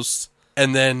most,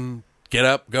 and then get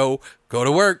up, go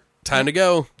to work. Time to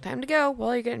go. Time to go.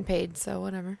 Well, you're getting paid, so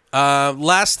whatever.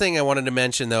 Last thing I wanted to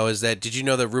mention, though, is that did you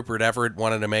know that Rupert Everett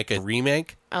wanted to make a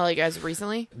remake? Oh, like as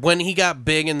recently? When he got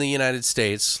big in the United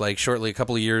States, like shortly a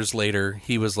couple of years later,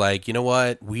 he was like, you know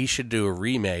what? We should do a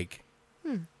remake,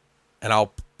 and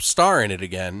I'll star in it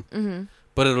again,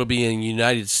 but it'll be in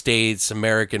United States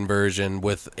American version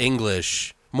with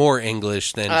English, more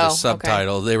English than just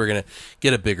subtitle. Okay. They were going to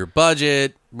get a bigger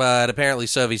budget, but apparently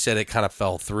Sovi said it kind of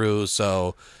fell through,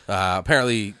 so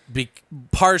apparently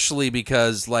partially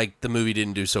because like the movie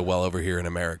didn't do so well over here in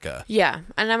America. Yeah,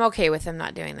 and I'm okay with them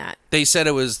not doing that. They said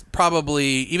it was probably,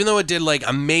 even though it did like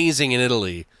amazing in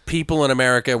Italy, people in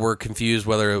America were confused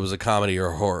whether it was a comedy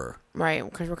or horror. Right,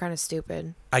 because we're kind of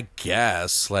stupid. I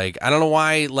guess. Like, I don't know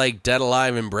why, like, Dead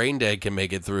Alive and Brain Dead can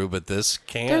make it through, but this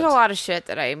can't. There's a lot of shit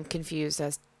that I'm confused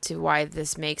as to why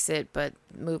this makes it, but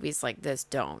movies like this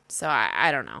don't. So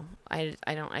I don't know. I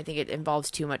think it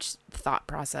involves too much thought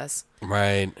process.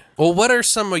 Right. Well, what are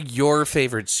some of your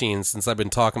favorite scenes since I've been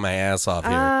talking my ass off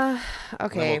here?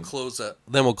 Okay.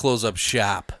 Then we'll close up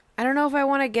shop. I don't know if I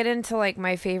want to get into like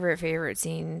my favorite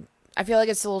scene. I feel like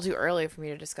it's a little too early for me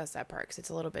to discuss that part because it's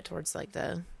a little bit towards like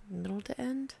the middle to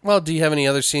end. Well, do you have any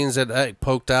other scenes that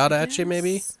poked out at you,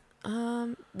 maybe?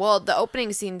 Well, the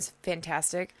opening scene's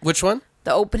fantastic. Which one?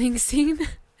 The opening scene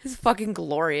is fucking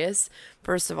glorious,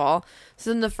 first of all. So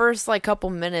in the first like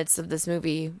couple minutes of this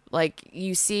movie, like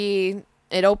you see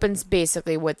it opens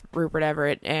basically with Rupert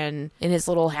Everett and in his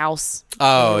little house.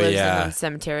 Oh, he lives yeah. in the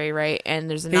cemetery, right? And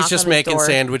there's a He's knock just on his making door.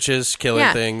 sandwiches,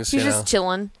 killing things. He's just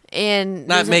chilling. And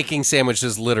Not making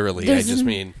sandwiches literally, I just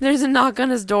mean. There's a knock on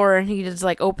his door, and he just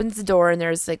like opens the door, and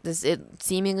there's like this. It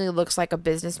seemingly looks like a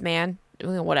businessman,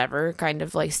 whatever, kind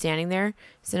of like standing there.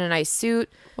 He's in a nice suit,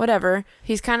 whatever.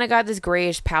 He's kind of got this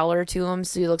grayish pallor to him,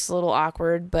 so he looks a little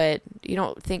awkward, but you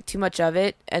don't think too much of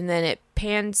it. And then it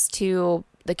pans to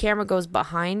the camera goes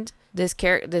behind this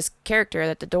character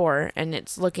at the door, and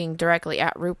it's looking directly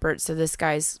at Rupert. So this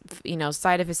guy's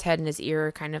side of his head and his ear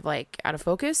are kind of like out of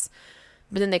focus.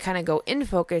 But then they kind of go in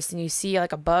focus, and you see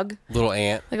like a bug. Little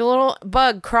ant. Like a little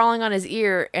bug crawling on his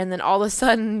ear, and then all of a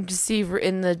sudden, you just see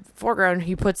in the foreground,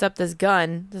 he puts up this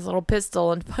gun, this little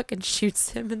pistol, and fucking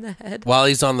shoots him in the head. While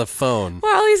he's on the phone.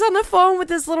 While he's on the phone with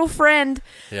his little friend.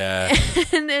 Yeah.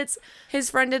 And it's his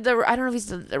friend did I don't know if he's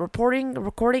the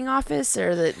recording office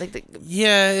or the.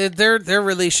 Yeah, their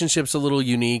relationship's a little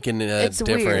unique and It's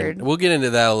different. weird. We'll get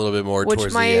into that a little bit more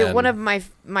towards the end. One of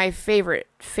my favorite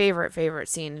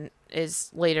scene is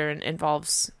later and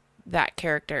involves that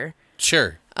character.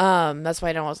 Sure. That's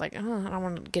why I was like, oh, I don't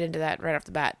want to get into that right off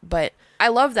the bat, but I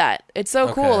love that. It's so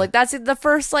Okay. cool. Like that's the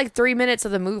first like 3 minutes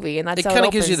of the movie, and that's It how kind of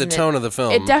opens, gives you the and tone of the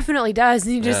film. It definitely does.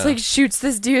 And he just Yeah. like shoots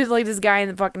this dude, like this guy in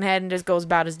the fucking head, and just goes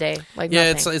about his day. Like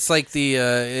Yeah, nothing. it's like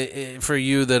the for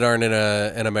you that aren't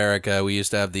in America, we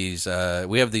used to have these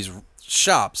we have these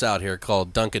shops out here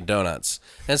called Dunkin' Donuts,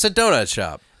 and it's a donut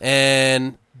shop,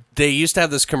 and they used to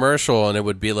have this commercial, and it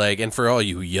would be like, and for all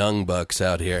you young bucks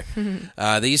out here,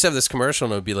 they used to have this commercial,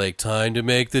 and it would be like, time to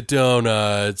make the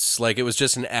donuts. Like, it was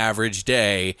just an average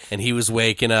day, and he was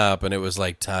waking up, and it was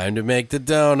like, time to make the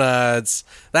donuts.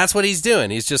 That's what he's doing.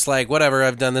 He's just like, whatever,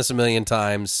 I've done this a million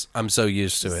times. I'm so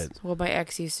used to it. What my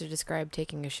ex used to describe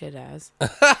taking a shit as.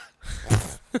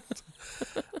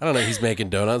 I don't know. He's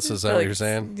making donuts. Is that what you're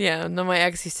saying? Yeah, no, my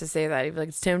ex used to say that. He'd be like,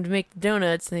 it's time to make the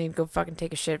donuts, and then he'd go fucking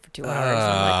take a shit for 2 hours.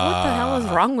 I'm like, what the hell is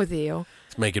wrong with you?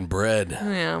 He's making bread.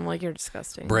 Yeah, I'm like, you're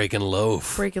disgusting. Breaking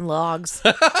loaf. Breaking logs.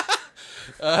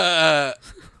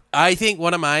 I think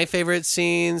one of my favorite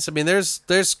scenes, I mean, there's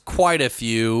quite a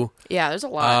few. Yeah, there's a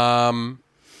lot.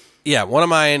 Yeah, one of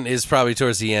mine is probably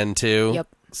towards the end, too. Yep.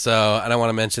 So I don't want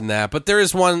to mention that. But there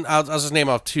is one, I'll just name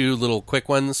off two little quick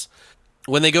ones.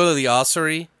 When they go to the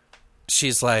ossuary,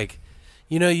 she's like,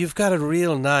 you've got a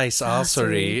real nice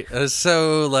ossuary.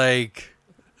 So, like,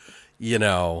 Yeah,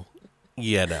 no.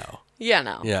 Yeah.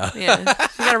 Yeah.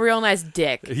 She got a real nice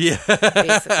dick, Yeah.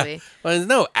 basically. Well,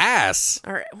 no, ass.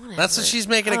 Or whatever. That's what she's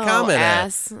making a Oh, comment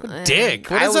ass. at.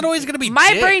 Dick. What is it always going to be? My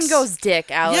dicks? brain goes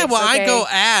dick, Alex. Yeah, well, okay? I go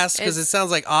ass because it It's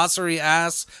sounds like ossuary,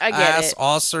 ass, I get ass, it.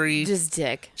 ossuary. just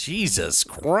dick. Jesus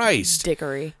Christ.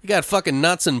 Dickery. You got fucking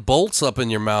nuts and bolts up in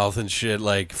your mouth and shit,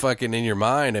 like fucking in your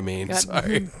mind. I mean, Got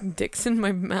sorry. dicks in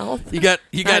my mouth. You got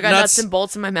I got nuts and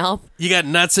bolts in my mouth. You got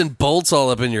nuts and bolts all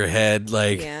up in your head,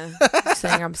 like Yeah.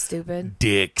 Saying I'm stupid.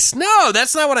 dicks. No,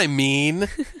 that's not what I mean.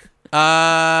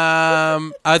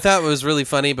 I thought it was really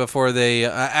funny before they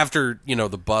after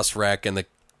the bus wreck and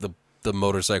the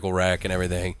motorcycle wreck and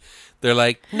everything. They're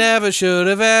like, never should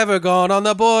have ever gone on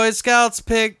the Boy Scouts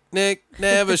picnic.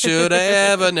 Never should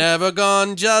I never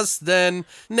gone just then.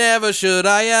 Never should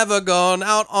I ever gone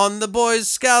out on the Boy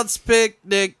Scouts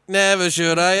picnic. Never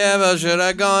should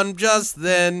I gone just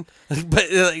then. But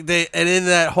and in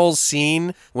that whole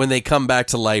scene when they come back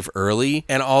to life early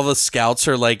and all the scouts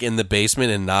are like in the basement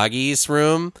in Nagi's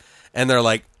room and they're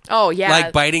like, Oh yeah.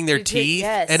 like biting their teeth,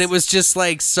 Yes. and it was just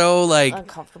like so like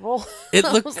uncomfortable. it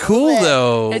looked cool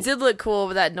though. It did look cool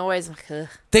with that noise. Like, ugh.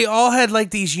 They all had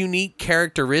like these unique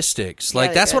characteristics.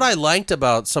 Like they that's did. what I liked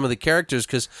about some of the characters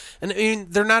because, and I mean,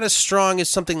 they're not as strong as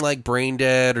something like Brain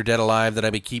Dead or Dead Alive that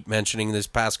I keep mentioning this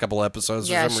past couple episodes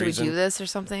Yeah, for some should reason. we do this or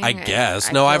something? I guess.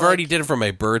 I No, feel I've already like- did it for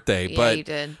my birthday, Yeah, but you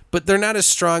did. but they're not as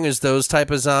strong as those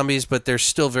type of zombies, but they're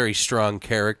still very strong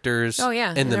characters. Oh,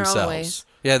 yeah, in in their own themselves. ways.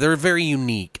 Yeah, they're very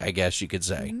unique, I guess you could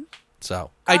say. So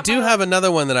I do have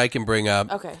another one that I can bring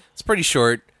up. Okay. It's pretty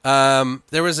short.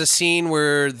 There was a scene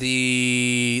where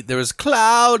there was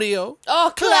Claudio.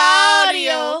 Oh,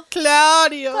 Claudio.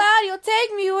 Claudio,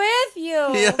 take me with you.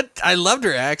 Yeah, I loved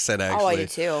her accent, actually. Oh, I do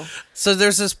too. So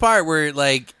there's this part where,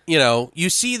 like, you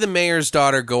see the mayor's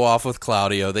daughter go off with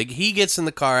Claudio. He gets in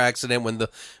the car accident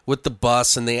with the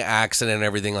bus and the accident and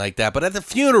everything like that. But at the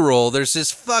funeral, there's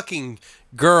this fucking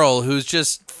girl who's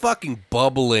just fucking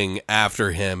bubbling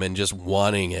after him and just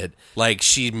wanting it. Like,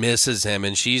 she misses him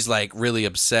and she's, like, really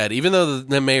upset. Even though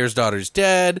the mayor's daughter's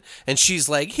dead. And she's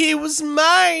like, he was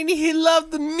mine. He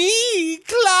loved me,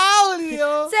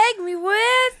 Claudio. Take me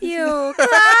with you,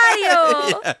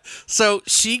 Claudio. Yeah. So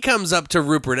she comes up to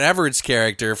Rupert Everett's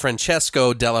character,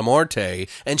 Francesco Della Morte,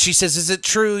 and she says, is it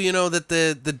true, that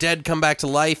the dead come back to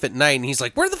life at night? And he's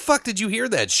like, where the fuck did you hear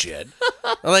that shit?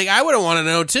 Like, I would want to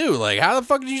know, too. Like, how the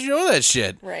fuck did you know that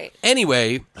shit? Right.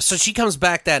 Anyway, so she comes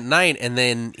back that night, and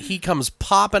then he comes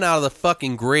popping out of the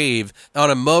fucking grave on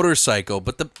a motorcycle.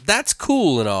 But that's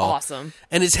cool and all. Awesome.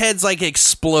 And his head's, like,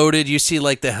 exploded. You see,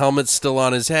 like, the helmet's still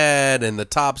on his head, and the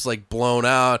top's, like, blown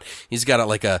out. He's got,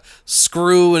 like, a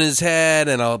screw in his head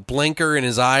and a blinker in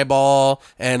his eyeball.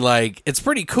 And, like, it's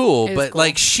pretty cool. But, cool.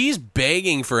 like, she's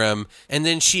begging for him, and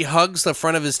then she hugs the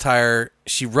front of his tire.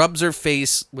 She rubs her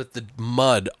face with the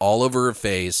mud all over her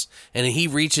face, and he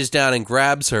reaches down and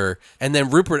grabs her, and then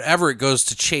Rupert Everett goes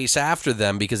to chase after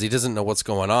them because he doesn't know what's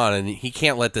going on, and he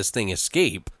can't let this thing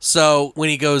escape. So when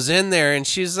he goes in there, and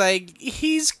she's like,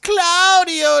 he's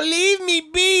Claudio, leave me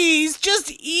be, he's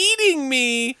just eating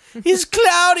me. He's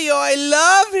Claudio, I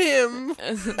love him.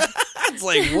 It's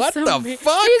like, what So the mean.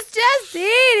 fuck? He's just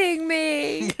eating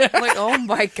me. I'm like, oh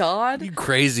my God. You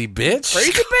crazy bitch.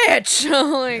 Crazy bitch.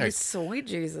 I'm like, sweet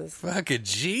Jesus. Fucking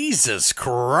Jesus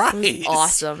Christ.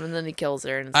 Awesome. And then he kills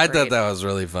her. And it's I great. thought that was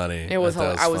really funny. It was.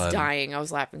 I was fun. dying. I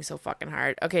was laughing so fucking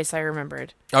hard. Okay, so I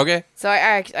remembered. Okay. So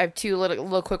I have two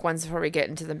little quick ones before we get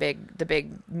into the big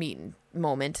meat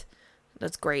moment.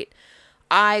 That's great.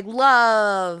 I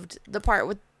loved the part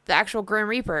with the actual Grim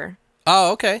Reaper.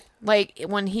 Oh, okay. Like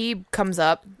when he comes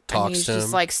up Talks and he's to just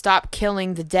him. like, stop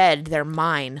killing the dead, they're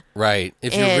mine. Right.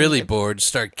 If you're And really bored,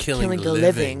 start killing the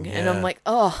living. And I'm like,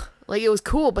 oh, like it was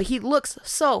cool, but he looks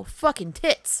so fucking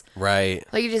tits. right.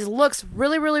 Like he just looks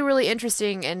really, really, really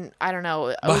interesting, and I don't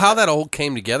know. But how that all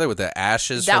came together with the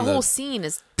ashes that from whole the... scene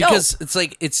is dope. Because it's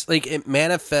like it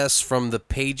manifests from the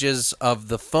pages of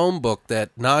the phone book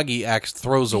that Nagi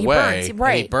throws away. burns, And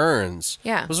right. he burns.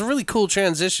 Yeah. It was a really cool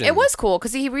transition. It was cool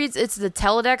because he reads, it's the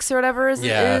teledex or whatever it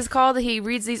Yeah. is called. He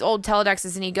reads these old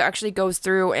teledexes and he actually goes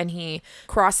through and he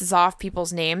crosses off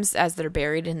people's names as they're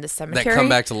buried in the That cemetery. come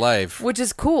back to life. Which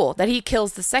is cool that he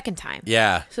kills the second time.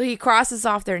 Yeah. So he crosses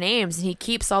off their names and he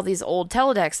keeps all these old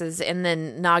teledexes, and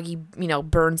then Nagi,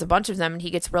 burns a bunch of them and he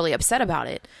gets really upset about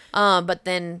it. But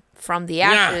then from the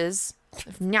ashes,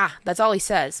 that's all he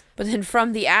says. But then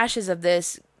from the ashes of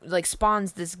this, like,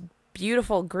 spawns this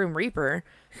beautiful Grim Reaper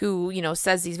who,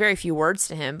 says these very few words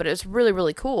to him, but it was really,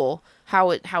 really cool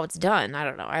how it's done. I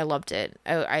don't know. I loved it.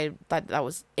 I thought that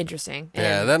was interesting.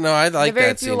 Yeah, And I like the very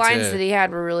that few scene lines too. that he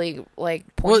had were really, like,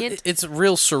 Well, poignant. it's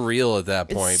real surreal at that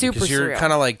It's point super because you're surreal.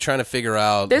 kind of like trying to figure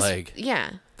out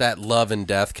Yeah. that love and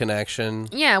death connection.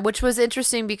 Yeah, which was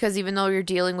interesting because even though you're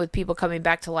dealing with people coming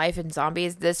back to life and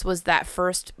zombies, this was that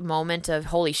first moment of,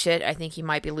 holy shit, I think he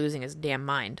might be losing his damn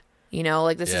mind.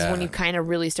 This is when Yeah. you kind of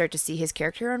really start to see his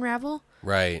character unravel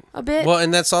Right. a bit. Well,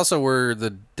 and that's also where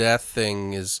the death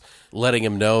thing is letting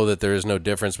him know that there is no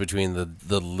difference between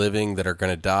the living that are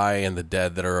going to die and the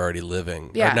dead that are already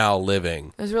living. Yeah. Are now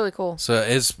living. It was really cool. So it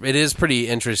is pretty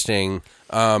interesting.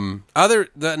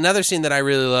 Another scene that I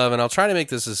really love, and I'll try to make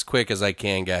this as quick as I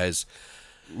can, guys.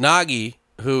 Nagi,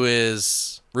 who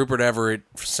is Rupert Everett,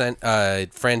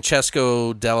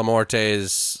 Francesco Della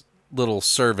Morte's little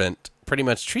servant, pretty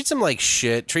much treats him like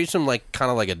shit, treats him like kind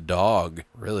of like a dog,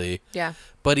 really. Yeah.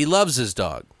 But he loves his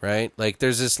dog, right? Like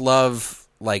there's this love,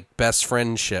 like best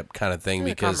friendship kind of thing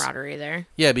There's a because camaraderie there.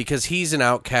 yeah, because he's an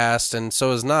outcast and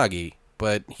so is Nagi,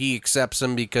 but he accepts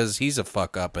him because he's a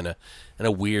fuck up and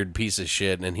a weird piece of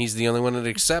shit, and he's the only one that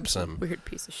accepts him. Weird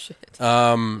piece of shit.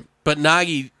 But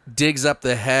Nagi digs up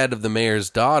the head of the mayor's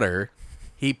daughter.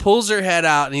 He pulls her head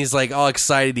out and he's like all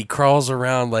excited. He crawls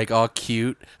around like all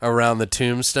cute around the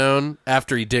tombstone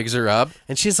after he digs her up.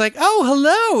 And she's like, oh,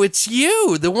 hello, it's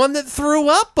you, the one that threw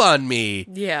up on me.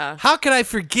 Yeah. How can I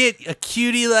forget a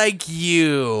cutie like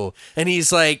you? And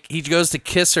he's like, he goes to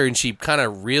kiss her and she kind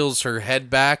of reels her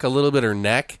head back a little bit, her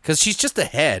neck, because she's just a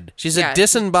head. She's Yeah, a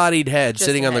disembodied head just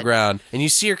sitting a on the head. ground. And you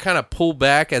see her kind of pull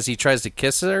back as he tries to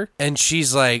kiss her. And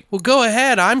she's like, well, go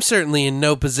ahead. I'm certainly in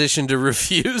no position to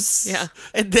refuse. Yeah.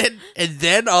 And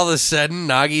then all of a sudden,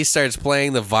 Nagi starts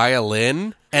playing the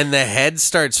violin. and the head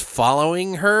starts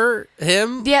following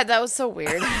him. Yeah, that was so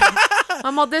weird.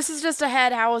 I'm all, this is just a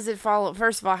head. How is it following?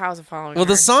 First of all, how is it following Well, her?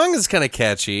 the song is kind of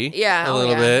catchy. Yeah, a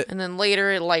little bit. And then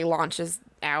later it like launches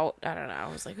out. I don't know.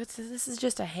 I was like, this is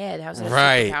just a head. How's it have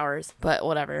Right. superpowers? But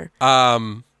whatever.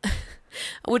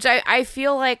 Which I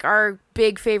feel like our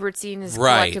big favorite scene is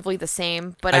Right. collectively the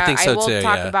same. But I think so I will too,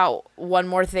 talk yeah. about one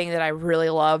more thing that I really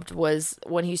loved was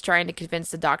when he's trying to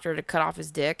convince the doctor to cut off his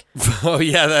dick. Oh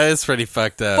yeah, that is pretty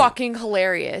fucked up. Fucking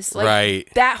hilarious. Like, Right.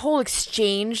 that whole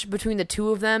exchange between the two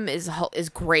of them is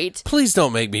great. Please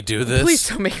don't make me do this. Please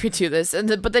don't make me do this.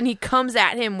 But then he comes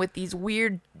at him with these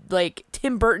weird, like,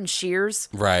 Tim Burton shears,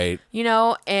 Right. you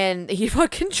know, and he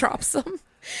fucking drops them.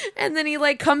 And then he,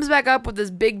 like, comes back up with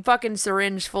this big fucking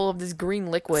syringe full of this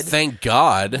green liquid. Thank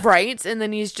God. Right? And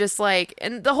then he's just like,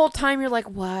 and the whole time you're like,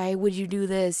 why would you do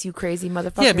this, you crazy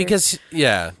motherfucker? Yeah, because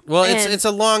well, And it's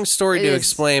a long story it to is-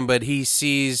 explain, but he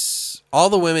sees all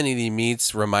the women he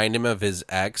meets remind him of his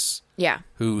ex, Yeah,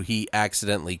 who he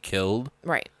accidentally killed.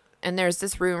 right. And there's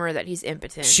this rumor that he's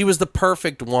impotent. She was the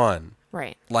perfect one.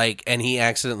 Right. Like, and he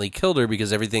accidentally killed her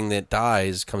because everything that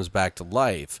dies comes back to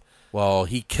life. Well,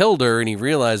 he killed her and he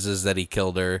realizes that he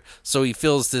killed her, so he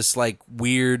feels this like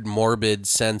weird, morbid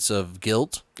sense of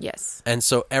guilt. Yes. And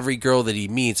so every girl that he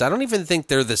meets, I don't even think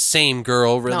they're the same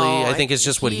girl, really. No, I think it's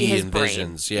just what he his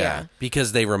envisions. brain. Yeah.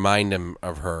 Because they remind him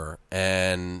of her.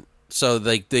 And so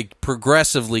they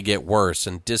progressively get worse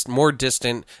and more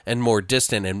distant and more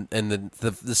distant. And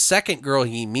the second girl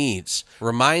he meets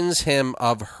reminds him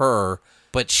of her,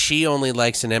 but she only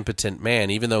likes an impotent man,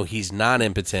 even though he's not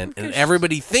impotent. And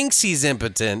everybody thinks he's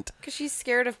impotent. Because she's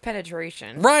scared of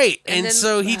penetration. Right. And then-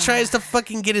 so he tries to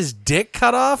fucking get his dick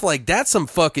cut off. Like, that's some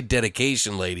fucking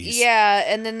dedication, ladies. Yeah,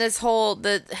 and then this whole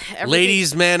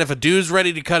Ladies, man, if a dude's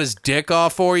ready to cut his dick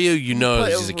off for you, you know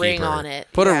Put a she's a ring keeper. on it.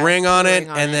 Put Yeah, a ring on put a it ring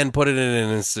on and it. then put it in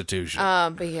an institution.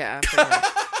 But yeah. pretty much.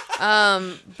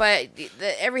 But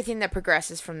everything that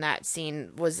progresses from that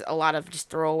scene was a lot of just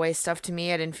throwaway stuff to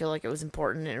me. I didn't feel like it was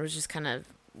important. It was just kind of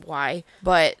why.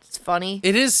 But it's funny.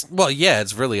 It is, well, yeah,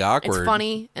 it's really awkward. It's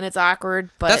funny and it's awkward.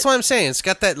 But That's what I'm saying. It's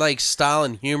got that, like, style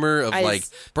and humor of, I like,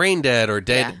 just- Brain Dead or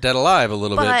Dead Alive a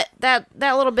little bit. But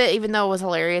that little bit, even though it was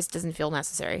hilarious, doesn't feel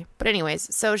necessary. But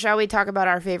anyways, so shall we talk about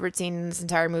our favorite scene in this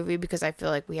entire movie? Because I feel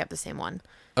like we have the same one.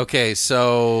 Okay,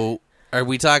 so are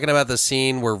we talking about the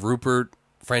scene where Rupert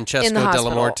Francesco In the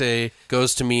hospital. Delamorte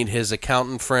goes to meet his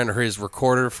accountant friend or his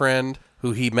recorder friend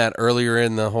who he met earlier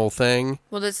in the whole thing?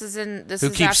 Well, this is Who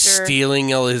keeps after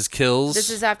stealing all his kills?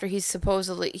 This is after he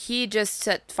just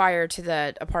set fire to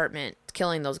the apartment,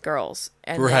 killing those girls.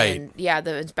 And Right. then,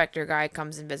 the inspector guy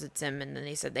comes and visits him, and then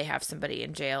they said they have somebody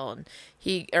in jail, and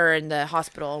or in the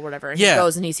hospital or whatever. And Yeah. he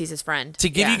goes and he sees his friend. To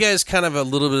give you guys kind of a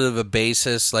little bit of a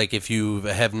basis, like if you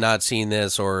have not seen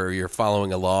this or you're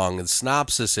following along, the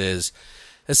synopsis is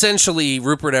essentially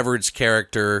Rupert Everett's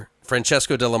character,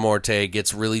 Francesco Delamorte,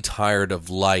 gets really tired of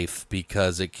life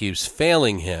because it keeps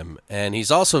failing him. And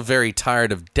he's also very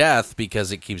tired of death because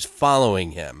it keeps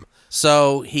following him.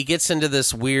 So he gets into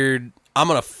this weird, I'm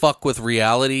going to fuck with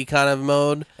reality kind of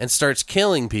mode and starts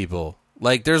killing people.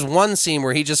 Like, there's one scene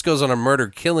where he just goes on a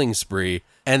murder-killing spree,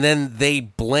 and then they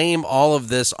blame all of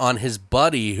this on his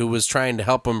buddy who was trying to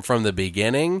help him from the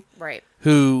beginning, Right.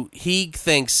 who he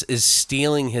thinks is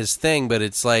stealing his thing, but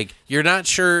it's like, you're not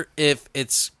sure if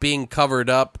it's being covered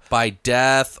up by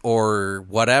death or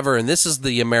whatever, and this is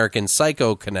the American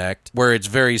Psycho Connect, where it's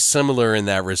very similar in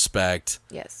that respect.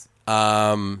 Yes.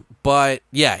 But,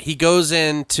 yeah, he goes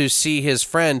in to see his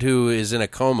friend who is in a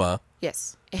coma.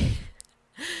 Yes.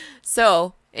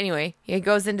 So, anyway, he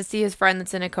goes in to see his friend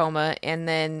that's in a coma, and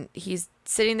then he's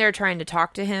sitting there trying to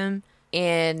talk to him,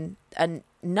 and a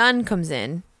nun comes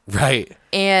in, Right.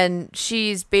 and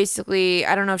she's basically,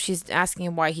 I don't know if she's asking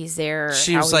him why he's there, or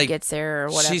She how was he like, gets there, or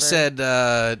whatever. She said,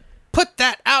 put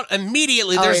that out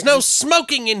immediately. Oh, There's yeah, no he's-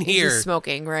 smoking in He's here. just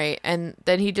smoking, right? And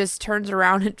then he just turns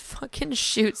around and fucking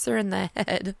shoots her in the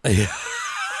head. Yeah.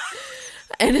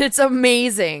 And it's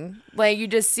amazing. Like, you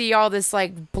just see all this,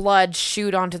 like, blood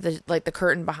shoot onto the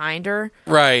curtain behind her.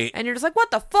 Right. And you're just like, what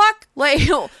the fuck? Like,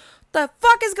 the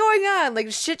fuck is going on?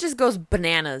 Like, shit just goes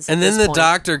bananas. And at then this the point.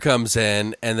 doctor comes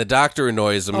in, and the doctor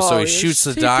annoys him, so Oh, he yeah, shoots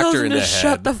the he doctor tells him in to the shut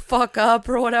head. the fuck up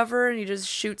or whatever, and he just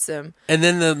shoots him. And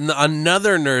then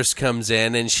another nurse comes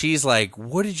in, and she's like,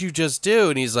 what did you just do?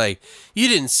 And he's like, you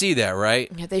didn't see that, right?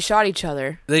 Yeah, they shot each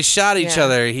other. They shot each Yeah.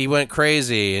 other. He went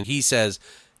crazy, and he says,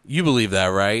 you believe that,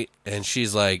 right? And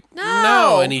she's like,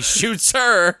 No. and he shoots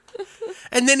her.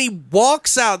 And then he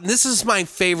walks out, and this is my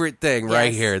favorite thing right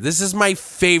Yes. here. This is my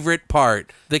favorite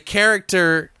part. The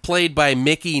character played by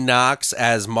Mickey Knox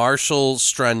as Marshall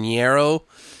Straniero,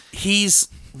 he's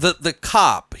the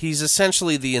cop, he's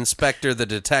essentially the inspector, the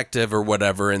detective or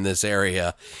whatever in this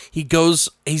area.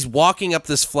 He's walking up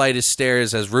this flight of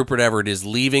stairs as Rupert Everett is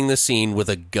leaving the scene with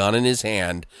a gun in his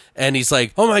hand. And he's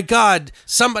like, oh my God,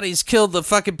 somebody's killed the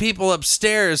fucking people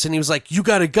upstairs. And he was like, you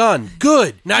got a gun.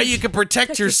 Good. Now you can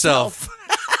protect yourself.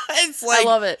 It's like, I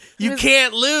love it. You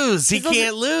can't lose. He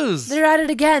can't lose. They're at it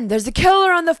again. There's a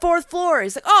killer on the 4th floor.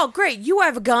 He's like, oh, great. You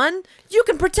have a gun. You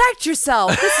can protect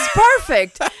yourself. This is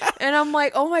perfect. And I'm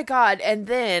like, oh my God. And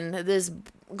then this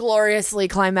gloriously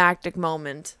climactic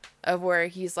moment of where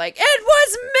he's like, it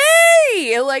was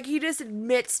me. Like, he just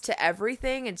admits to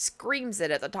everything and screams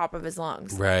it at the top of his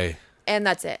lungs. Right. And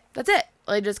that's it. That's it.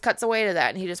 Like, just cuts away to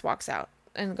that and he just walks out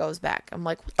and goes back. I'm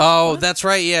like, what? That's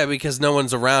right, yeah, because no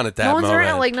one's around at that moment. No one's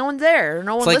around, like, no one's there.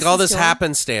 No one It's like all listens this to him.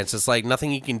 happenstance. It's like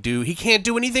nothing he can do. He can't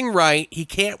do anything right. He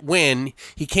can't win.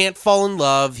 He can't fall in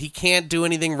love. He can't do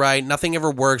anything right. Nothing ever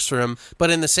works for him.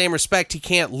 But in the same respect, he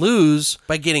can't lose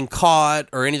by getting caught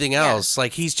or anything else.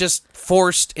 Like, he's just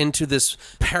forced into this,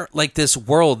 this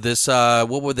world, this,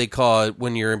 what would they call it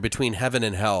when you're in between heaven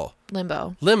and hell?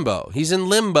 Limbo. He's in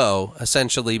limbo,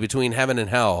 essentially, between heaven and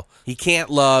hell. He can't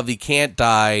love. He can't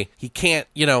die. He can't,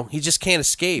 he just can't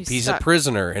escape. He's a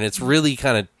prisoner, and it's really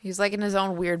kind of... He's like in his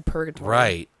own weird purgatory.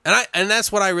 Right. And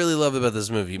that's what I really love about this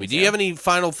movie. Do you have any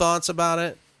final thoughts about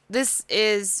it? This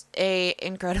is a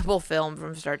incredible film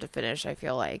from start to finish, I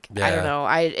feel like. Yeah. I don't know.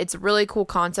 It's a really cool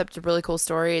concept, a really cool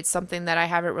story. It's something that I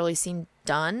haven't really seen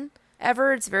done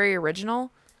ever. It's very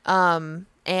original. And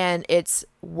it's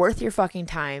worth your fucking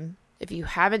time. If you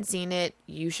haven't seen it,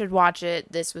 you should watch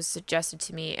it. This was suggested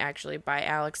to me, actually, by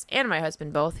Alex and my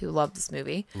husband both, who love this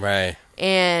movie. Right.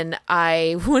 And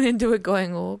I went into it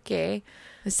going, okay,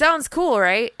 it sounds cool,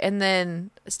 right? And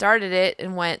then started it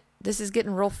and went, this is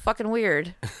getting real fucking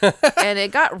weird. And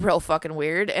it got real fucking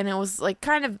weird. And it was like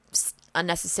kind of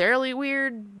unnecessarily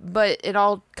weird, but it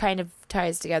all kind of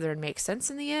ties together and makes sense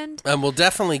in the end. And we'll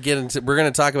definitely we're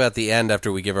going to talk about the end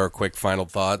after we give our quick final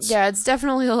thoughts. Yeah, it's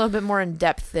definitely a little bit more in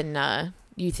depth than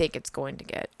you think it's going to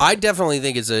get. I definitely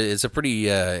think it's a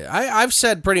pretty, I've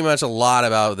said pretty much a lot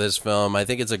about this film. I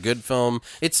think it's a good film.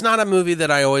 It's not a movie that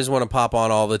I always want to pop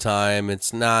on all the time.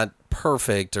 It's not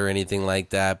perfect or anything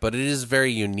like that, but it is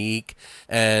very unique,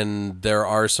 and there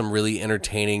are some really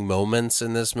entertaining moments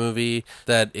in this movie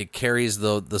that it carries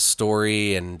the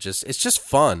story, and it's just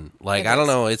fun. Like, I don't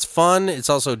know, it's fun. It's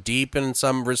also deep in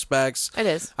some respects. It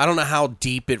is. I don't know how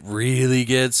deep it really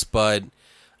gets, but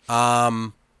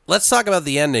let's talk about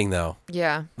the ending, though.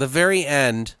 Yeah. The very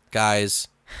end, guys.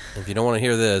 If you don't want to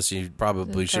hear this, you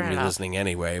probably shouldn't be off. Listening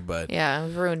anyway, but yeah,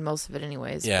 I've ruined most of it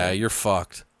anyways. Yeah, but... you're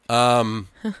fucked.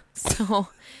 So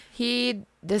he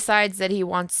decides that he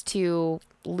wants to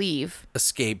leave.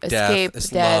 Escape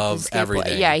death, love,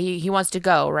 everything. Yeah, he wants to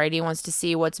go, right? He wants to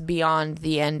see what's beyond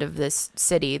the end of this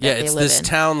city that they live in. Yeah, it's this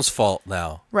town's fault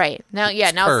now. Right. Now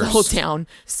it's the whole town.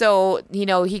 So,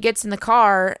 he gets in the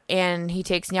car and he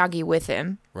takes Nyagi with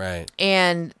him. Right.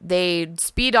 And they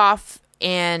speed off,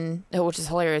 which is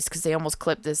hilarious because they almost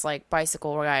clipped this like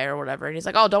bicycle guy or whatever, and he's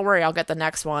like, "Oh, don't worry, I'll get the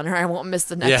next one, or I won't miss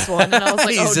the next one." And I was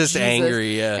like, he's "Oh, just Jesus."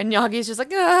 angry, yeah. And Nyagi's just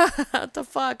like, "What the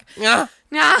fuck?" Yeah.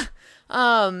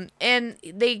 And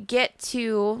they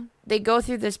go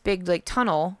through this big like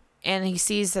tunnel, and he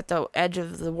sees that the edge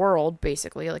of the world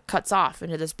basically like cuts off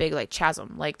into this big like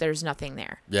chasm, like there's nothing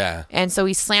there. Yeah. And so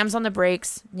he slams on the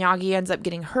brakes. Nyagi ends up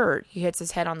getting hurt. He hits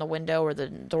his head on the window or the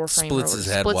door frame, splits his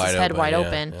head wide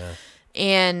open. Yeah.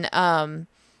 And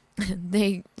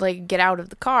they like get out of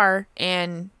the car,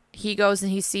 and he goes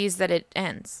and he sees that it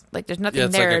ends. Like there's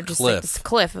nothing there, like a just cliff. like this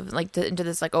cliff of like into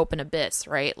this like open abyss,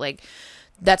 right? Like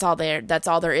that's all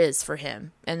there is for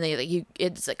him. And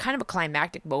it's like kind of a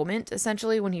climactic moment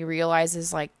essentially when he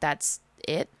realizes like that's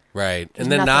it. Right. There's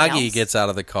and then nothing Nagi else. gets out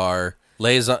of the car.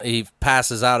 He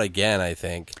passes out again, I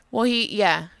think. Well,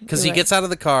 because he gets out of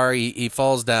the car, he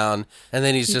falls down, and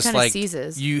then he's just kinda like,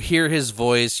 seizes. You hear his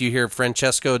voice, you hear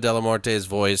Francesco Della Morte's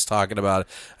voice talking about,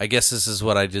 I guess this is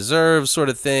what I deserve, sort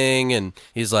of thing, and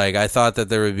he's like, I thought that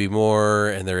there would be more,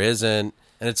 and there isn't,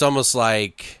 and it's almost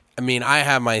like, I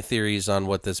have my theories on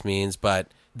what this means, but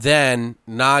then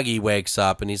Nagi wakes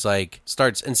up and he's like,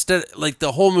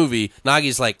 the whole movie,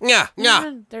 Nagi's like, yeah.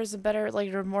 There's a better,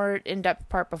 like, a more in-depth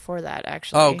part before that,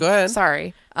 actually. Oh, go ahead.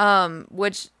 Sorry.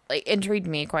 Which, like, intrigued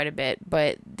me quite a bit,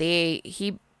 but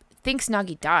he thinks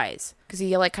Nagi dies because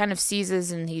he, like, kind of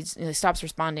seizes and he stops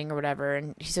responding or whatever,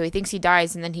 and so he thinks he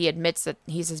dies, and then he admits that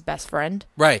he's his best friend.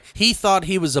 Right. He thought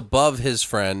he was above his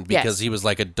friend because he was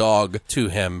like a dog to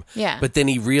him. Yeah. But then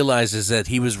he realizes that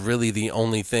he was really the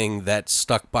only thing that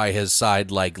stuck by his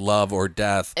side, like love or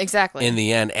death. Exactly. In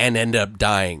the end, and end up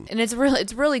dying. And it's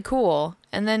really cool.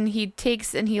 And then he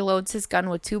takes and he loads his gun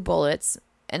with 2 bullets,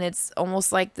 and it's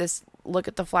almost like this look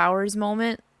at the flowers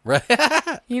moment. Right.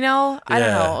 You know? I don't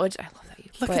Yeah. know. Which I love that.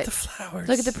 Look at the flowers.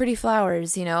 Look at the pretty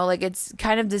flowers, you know? Like, it's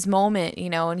kind of this moment, you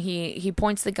know, and he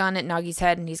points the gun at Nagi's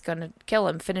head, and he's going to kill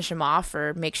him, finish him off,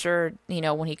 or make sure, you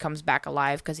know, when he comes back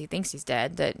alive, because he thinks he's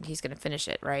dead, that he's going to finish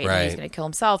it, right? And he's going to kill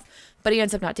himself, but he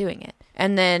ends up not doing it.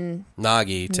 And then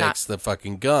Nagi takes the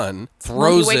fucking gun, when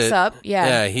throws he wakes it. up,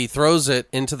 yeah. he throws it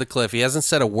into the cliff. He hasn't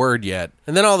said a word yet.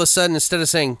 And then all of a sudden, instead of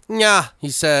saying, "Nyah,"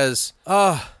 he says,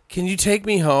 "Oh, can you take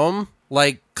me home?"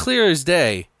 Like, clear as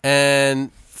day.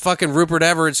 And fucking Rupert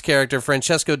Everett's character,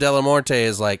 Francesco Della Morte,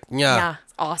 is like, "Nyah." Yeah,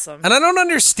 it's awesome. And I don't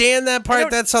understand that part.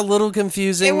 That's a little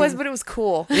confusing. It was, but it was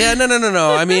cool. Yeah,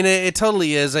 no. I mean, it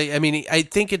totally is. I mean, I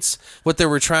think it's what they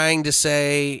were trying to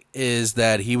say is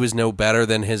that he was no better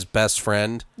than his best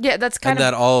friend. Yeah, that's And kind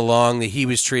that of... all along that he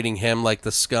was treating him like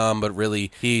the scum, but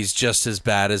really he's just as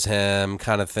bad as him,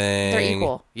 kind of thing. They're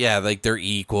equal. Yeah, like they're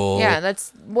equal. Yeah,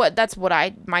 that's what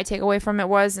my takeaway from it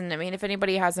was. And I mean, if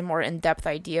anybody has a more in-depth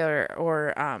idea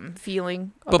or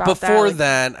feeling But about before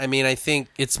that, that, I mean, I think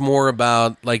it's more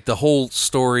about like the whole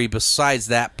story besides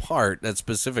that part, that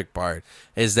specific part,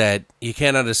 is that you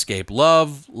cannot escape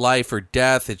love, life, or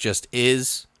death. It just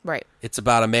is. right. It's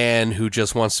about a man who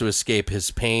just wants to escape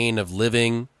his pain of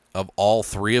living, of all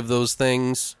 3 of those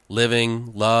things: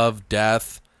 living, love,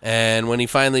 death. And when he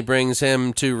finally brings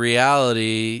him to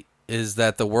reality, is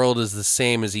that the world is the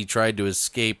same as he tried to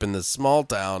escape in the small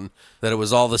town, that it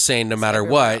was all the same no matter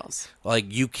everywhere what. else.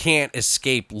 Like, you can't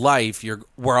escape life.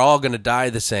 We're all going to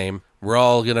die the same. We're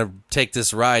all going to take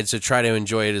this ride, so try to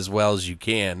enjoy it as well as you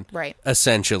can. Right.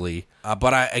 Essentially.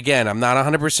 But I'm not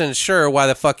 100% sure why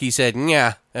the fuck he said,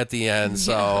 "Nyah," at the end.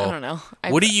 So I don't know.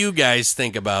 What do you guys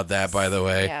think about that, by the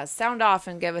way? Yeah, sound off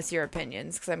and give us your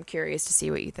opinions, because I'm curious to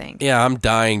see what you think. Yeah, I'm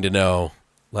dying to know.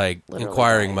 Like, Literally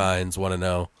inquiring dying. minds want to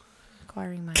know.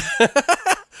 Acquiring mind.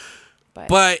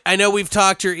 But I know we've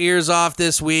talked your ears off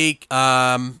this week.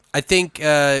 I think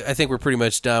we're pretty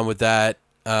much done with that.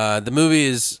 The movie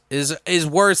is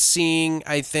worth seeing,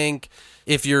 I think,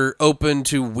 if you're open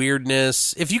to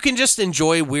weirdness. If you can just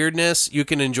enjoy weirdness, you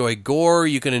can enjoy gore,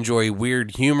 you can enjoy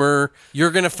weird humor.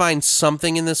 You're going to find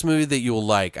something in this movie that you will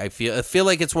like. I feel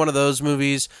like it's one of those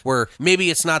movies where maybe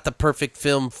it's not the perfect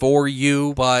film for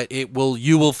you, but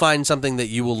you will find something that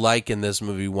you will like in this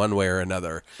movie one way or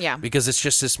another. Yeah. Because it's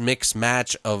just this mixed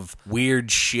match of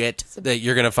weird shit that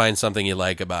you're going to find something you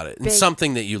like about it and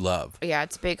something that you love. Yeah,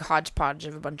 it's a big hodgepodge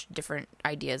of a bunch of different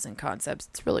ideas and concepts.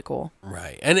 It's really cool.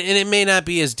 Right. And it may not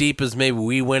be as deep as maybe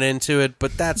we went into it,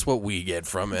 but that's what we get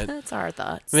from it. That's our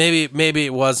thoughts. Maybe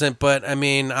it wasn't, but I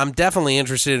mean, I'm definitely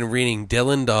interested in reading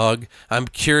Dylan Dog. I'm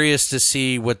curious to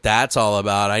see what that's all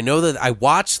about. I know that I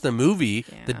watched the movie,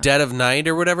 The Dead of Night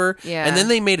or whatever, Yeah. and then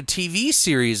they made a TV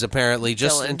series apparently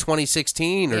just Dylan. in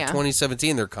 2016 or Yeah.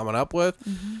 2017 they're coming up with.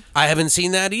 I haven't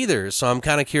seen that either, so I'm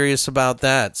kind of curious about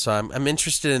that. So I'm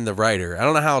interested in the writer. I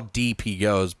don't know how deep he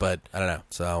goes, but I don't know.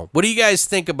 So what do you guys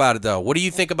think about it though? What do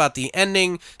you think about the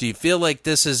ending? Do you feel like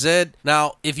this is it?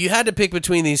 Now, if you had to pick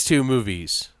between these 2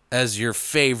 movies as your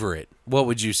favorite, what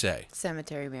would you say?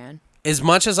 Cemetery Man. As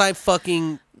much as I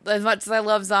fucking... As much as I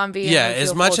love Zombie. Yeah, and I as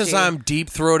feel much as Fulci. I'm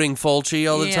deep-throating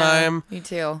Fulci all the time, Me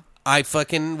too. I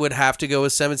fucking would have to go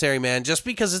with Cemetery Man just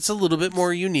because it's a little bit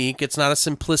more unique. It's not a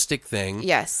simplistic thing.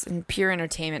 Yes, and pure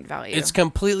entertainment value. It's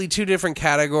completely 2 different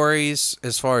categories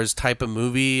as far as type of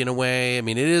movie in a way. I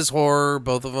mean, it is horror,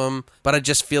 both of them, but I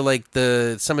just feel like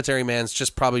the Cemetery Man's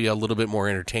just probably a little bit more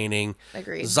entertaining.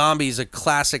 Agreed. Zombie's a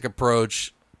classic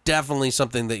approach, definitely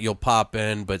something that you'll pop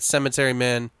in, but Cemetery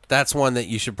Man, that's one that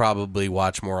you should probably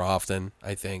watch more often,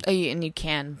 I think. And you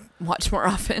can watch more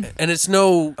often. And it's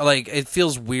it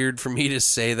feels weird for me to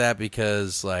say that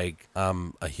because, like,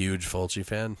 I'm a huge Fulci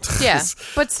fan. Yeah,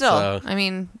 but still, So- I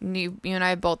mean, you and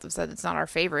I both have said it's not our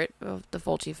favorite of the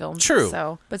Fulci films. True.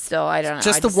 So, but still, I don't know.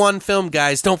 Just the one film,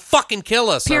 guys. Don't fucking kill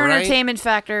us, pure all right? entertainment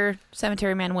factor.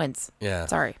 Cemetery Man wins. Yeah.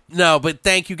 Sorry. No, but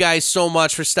thank you guys so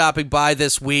much for stopping by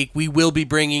this week. We will be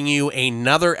bringing you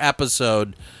another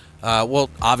episode.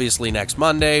 Obviously next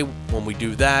Monday when we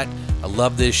do that. I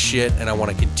love this shit, and I want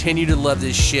to continue to love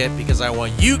this shit because I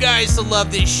want you guys to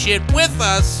love this shit with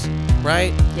us,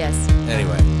 right? Yes.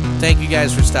 Anyway, thank you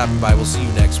guys for stopping by. We'll see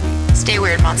you next week. Stay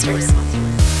weird, monsters.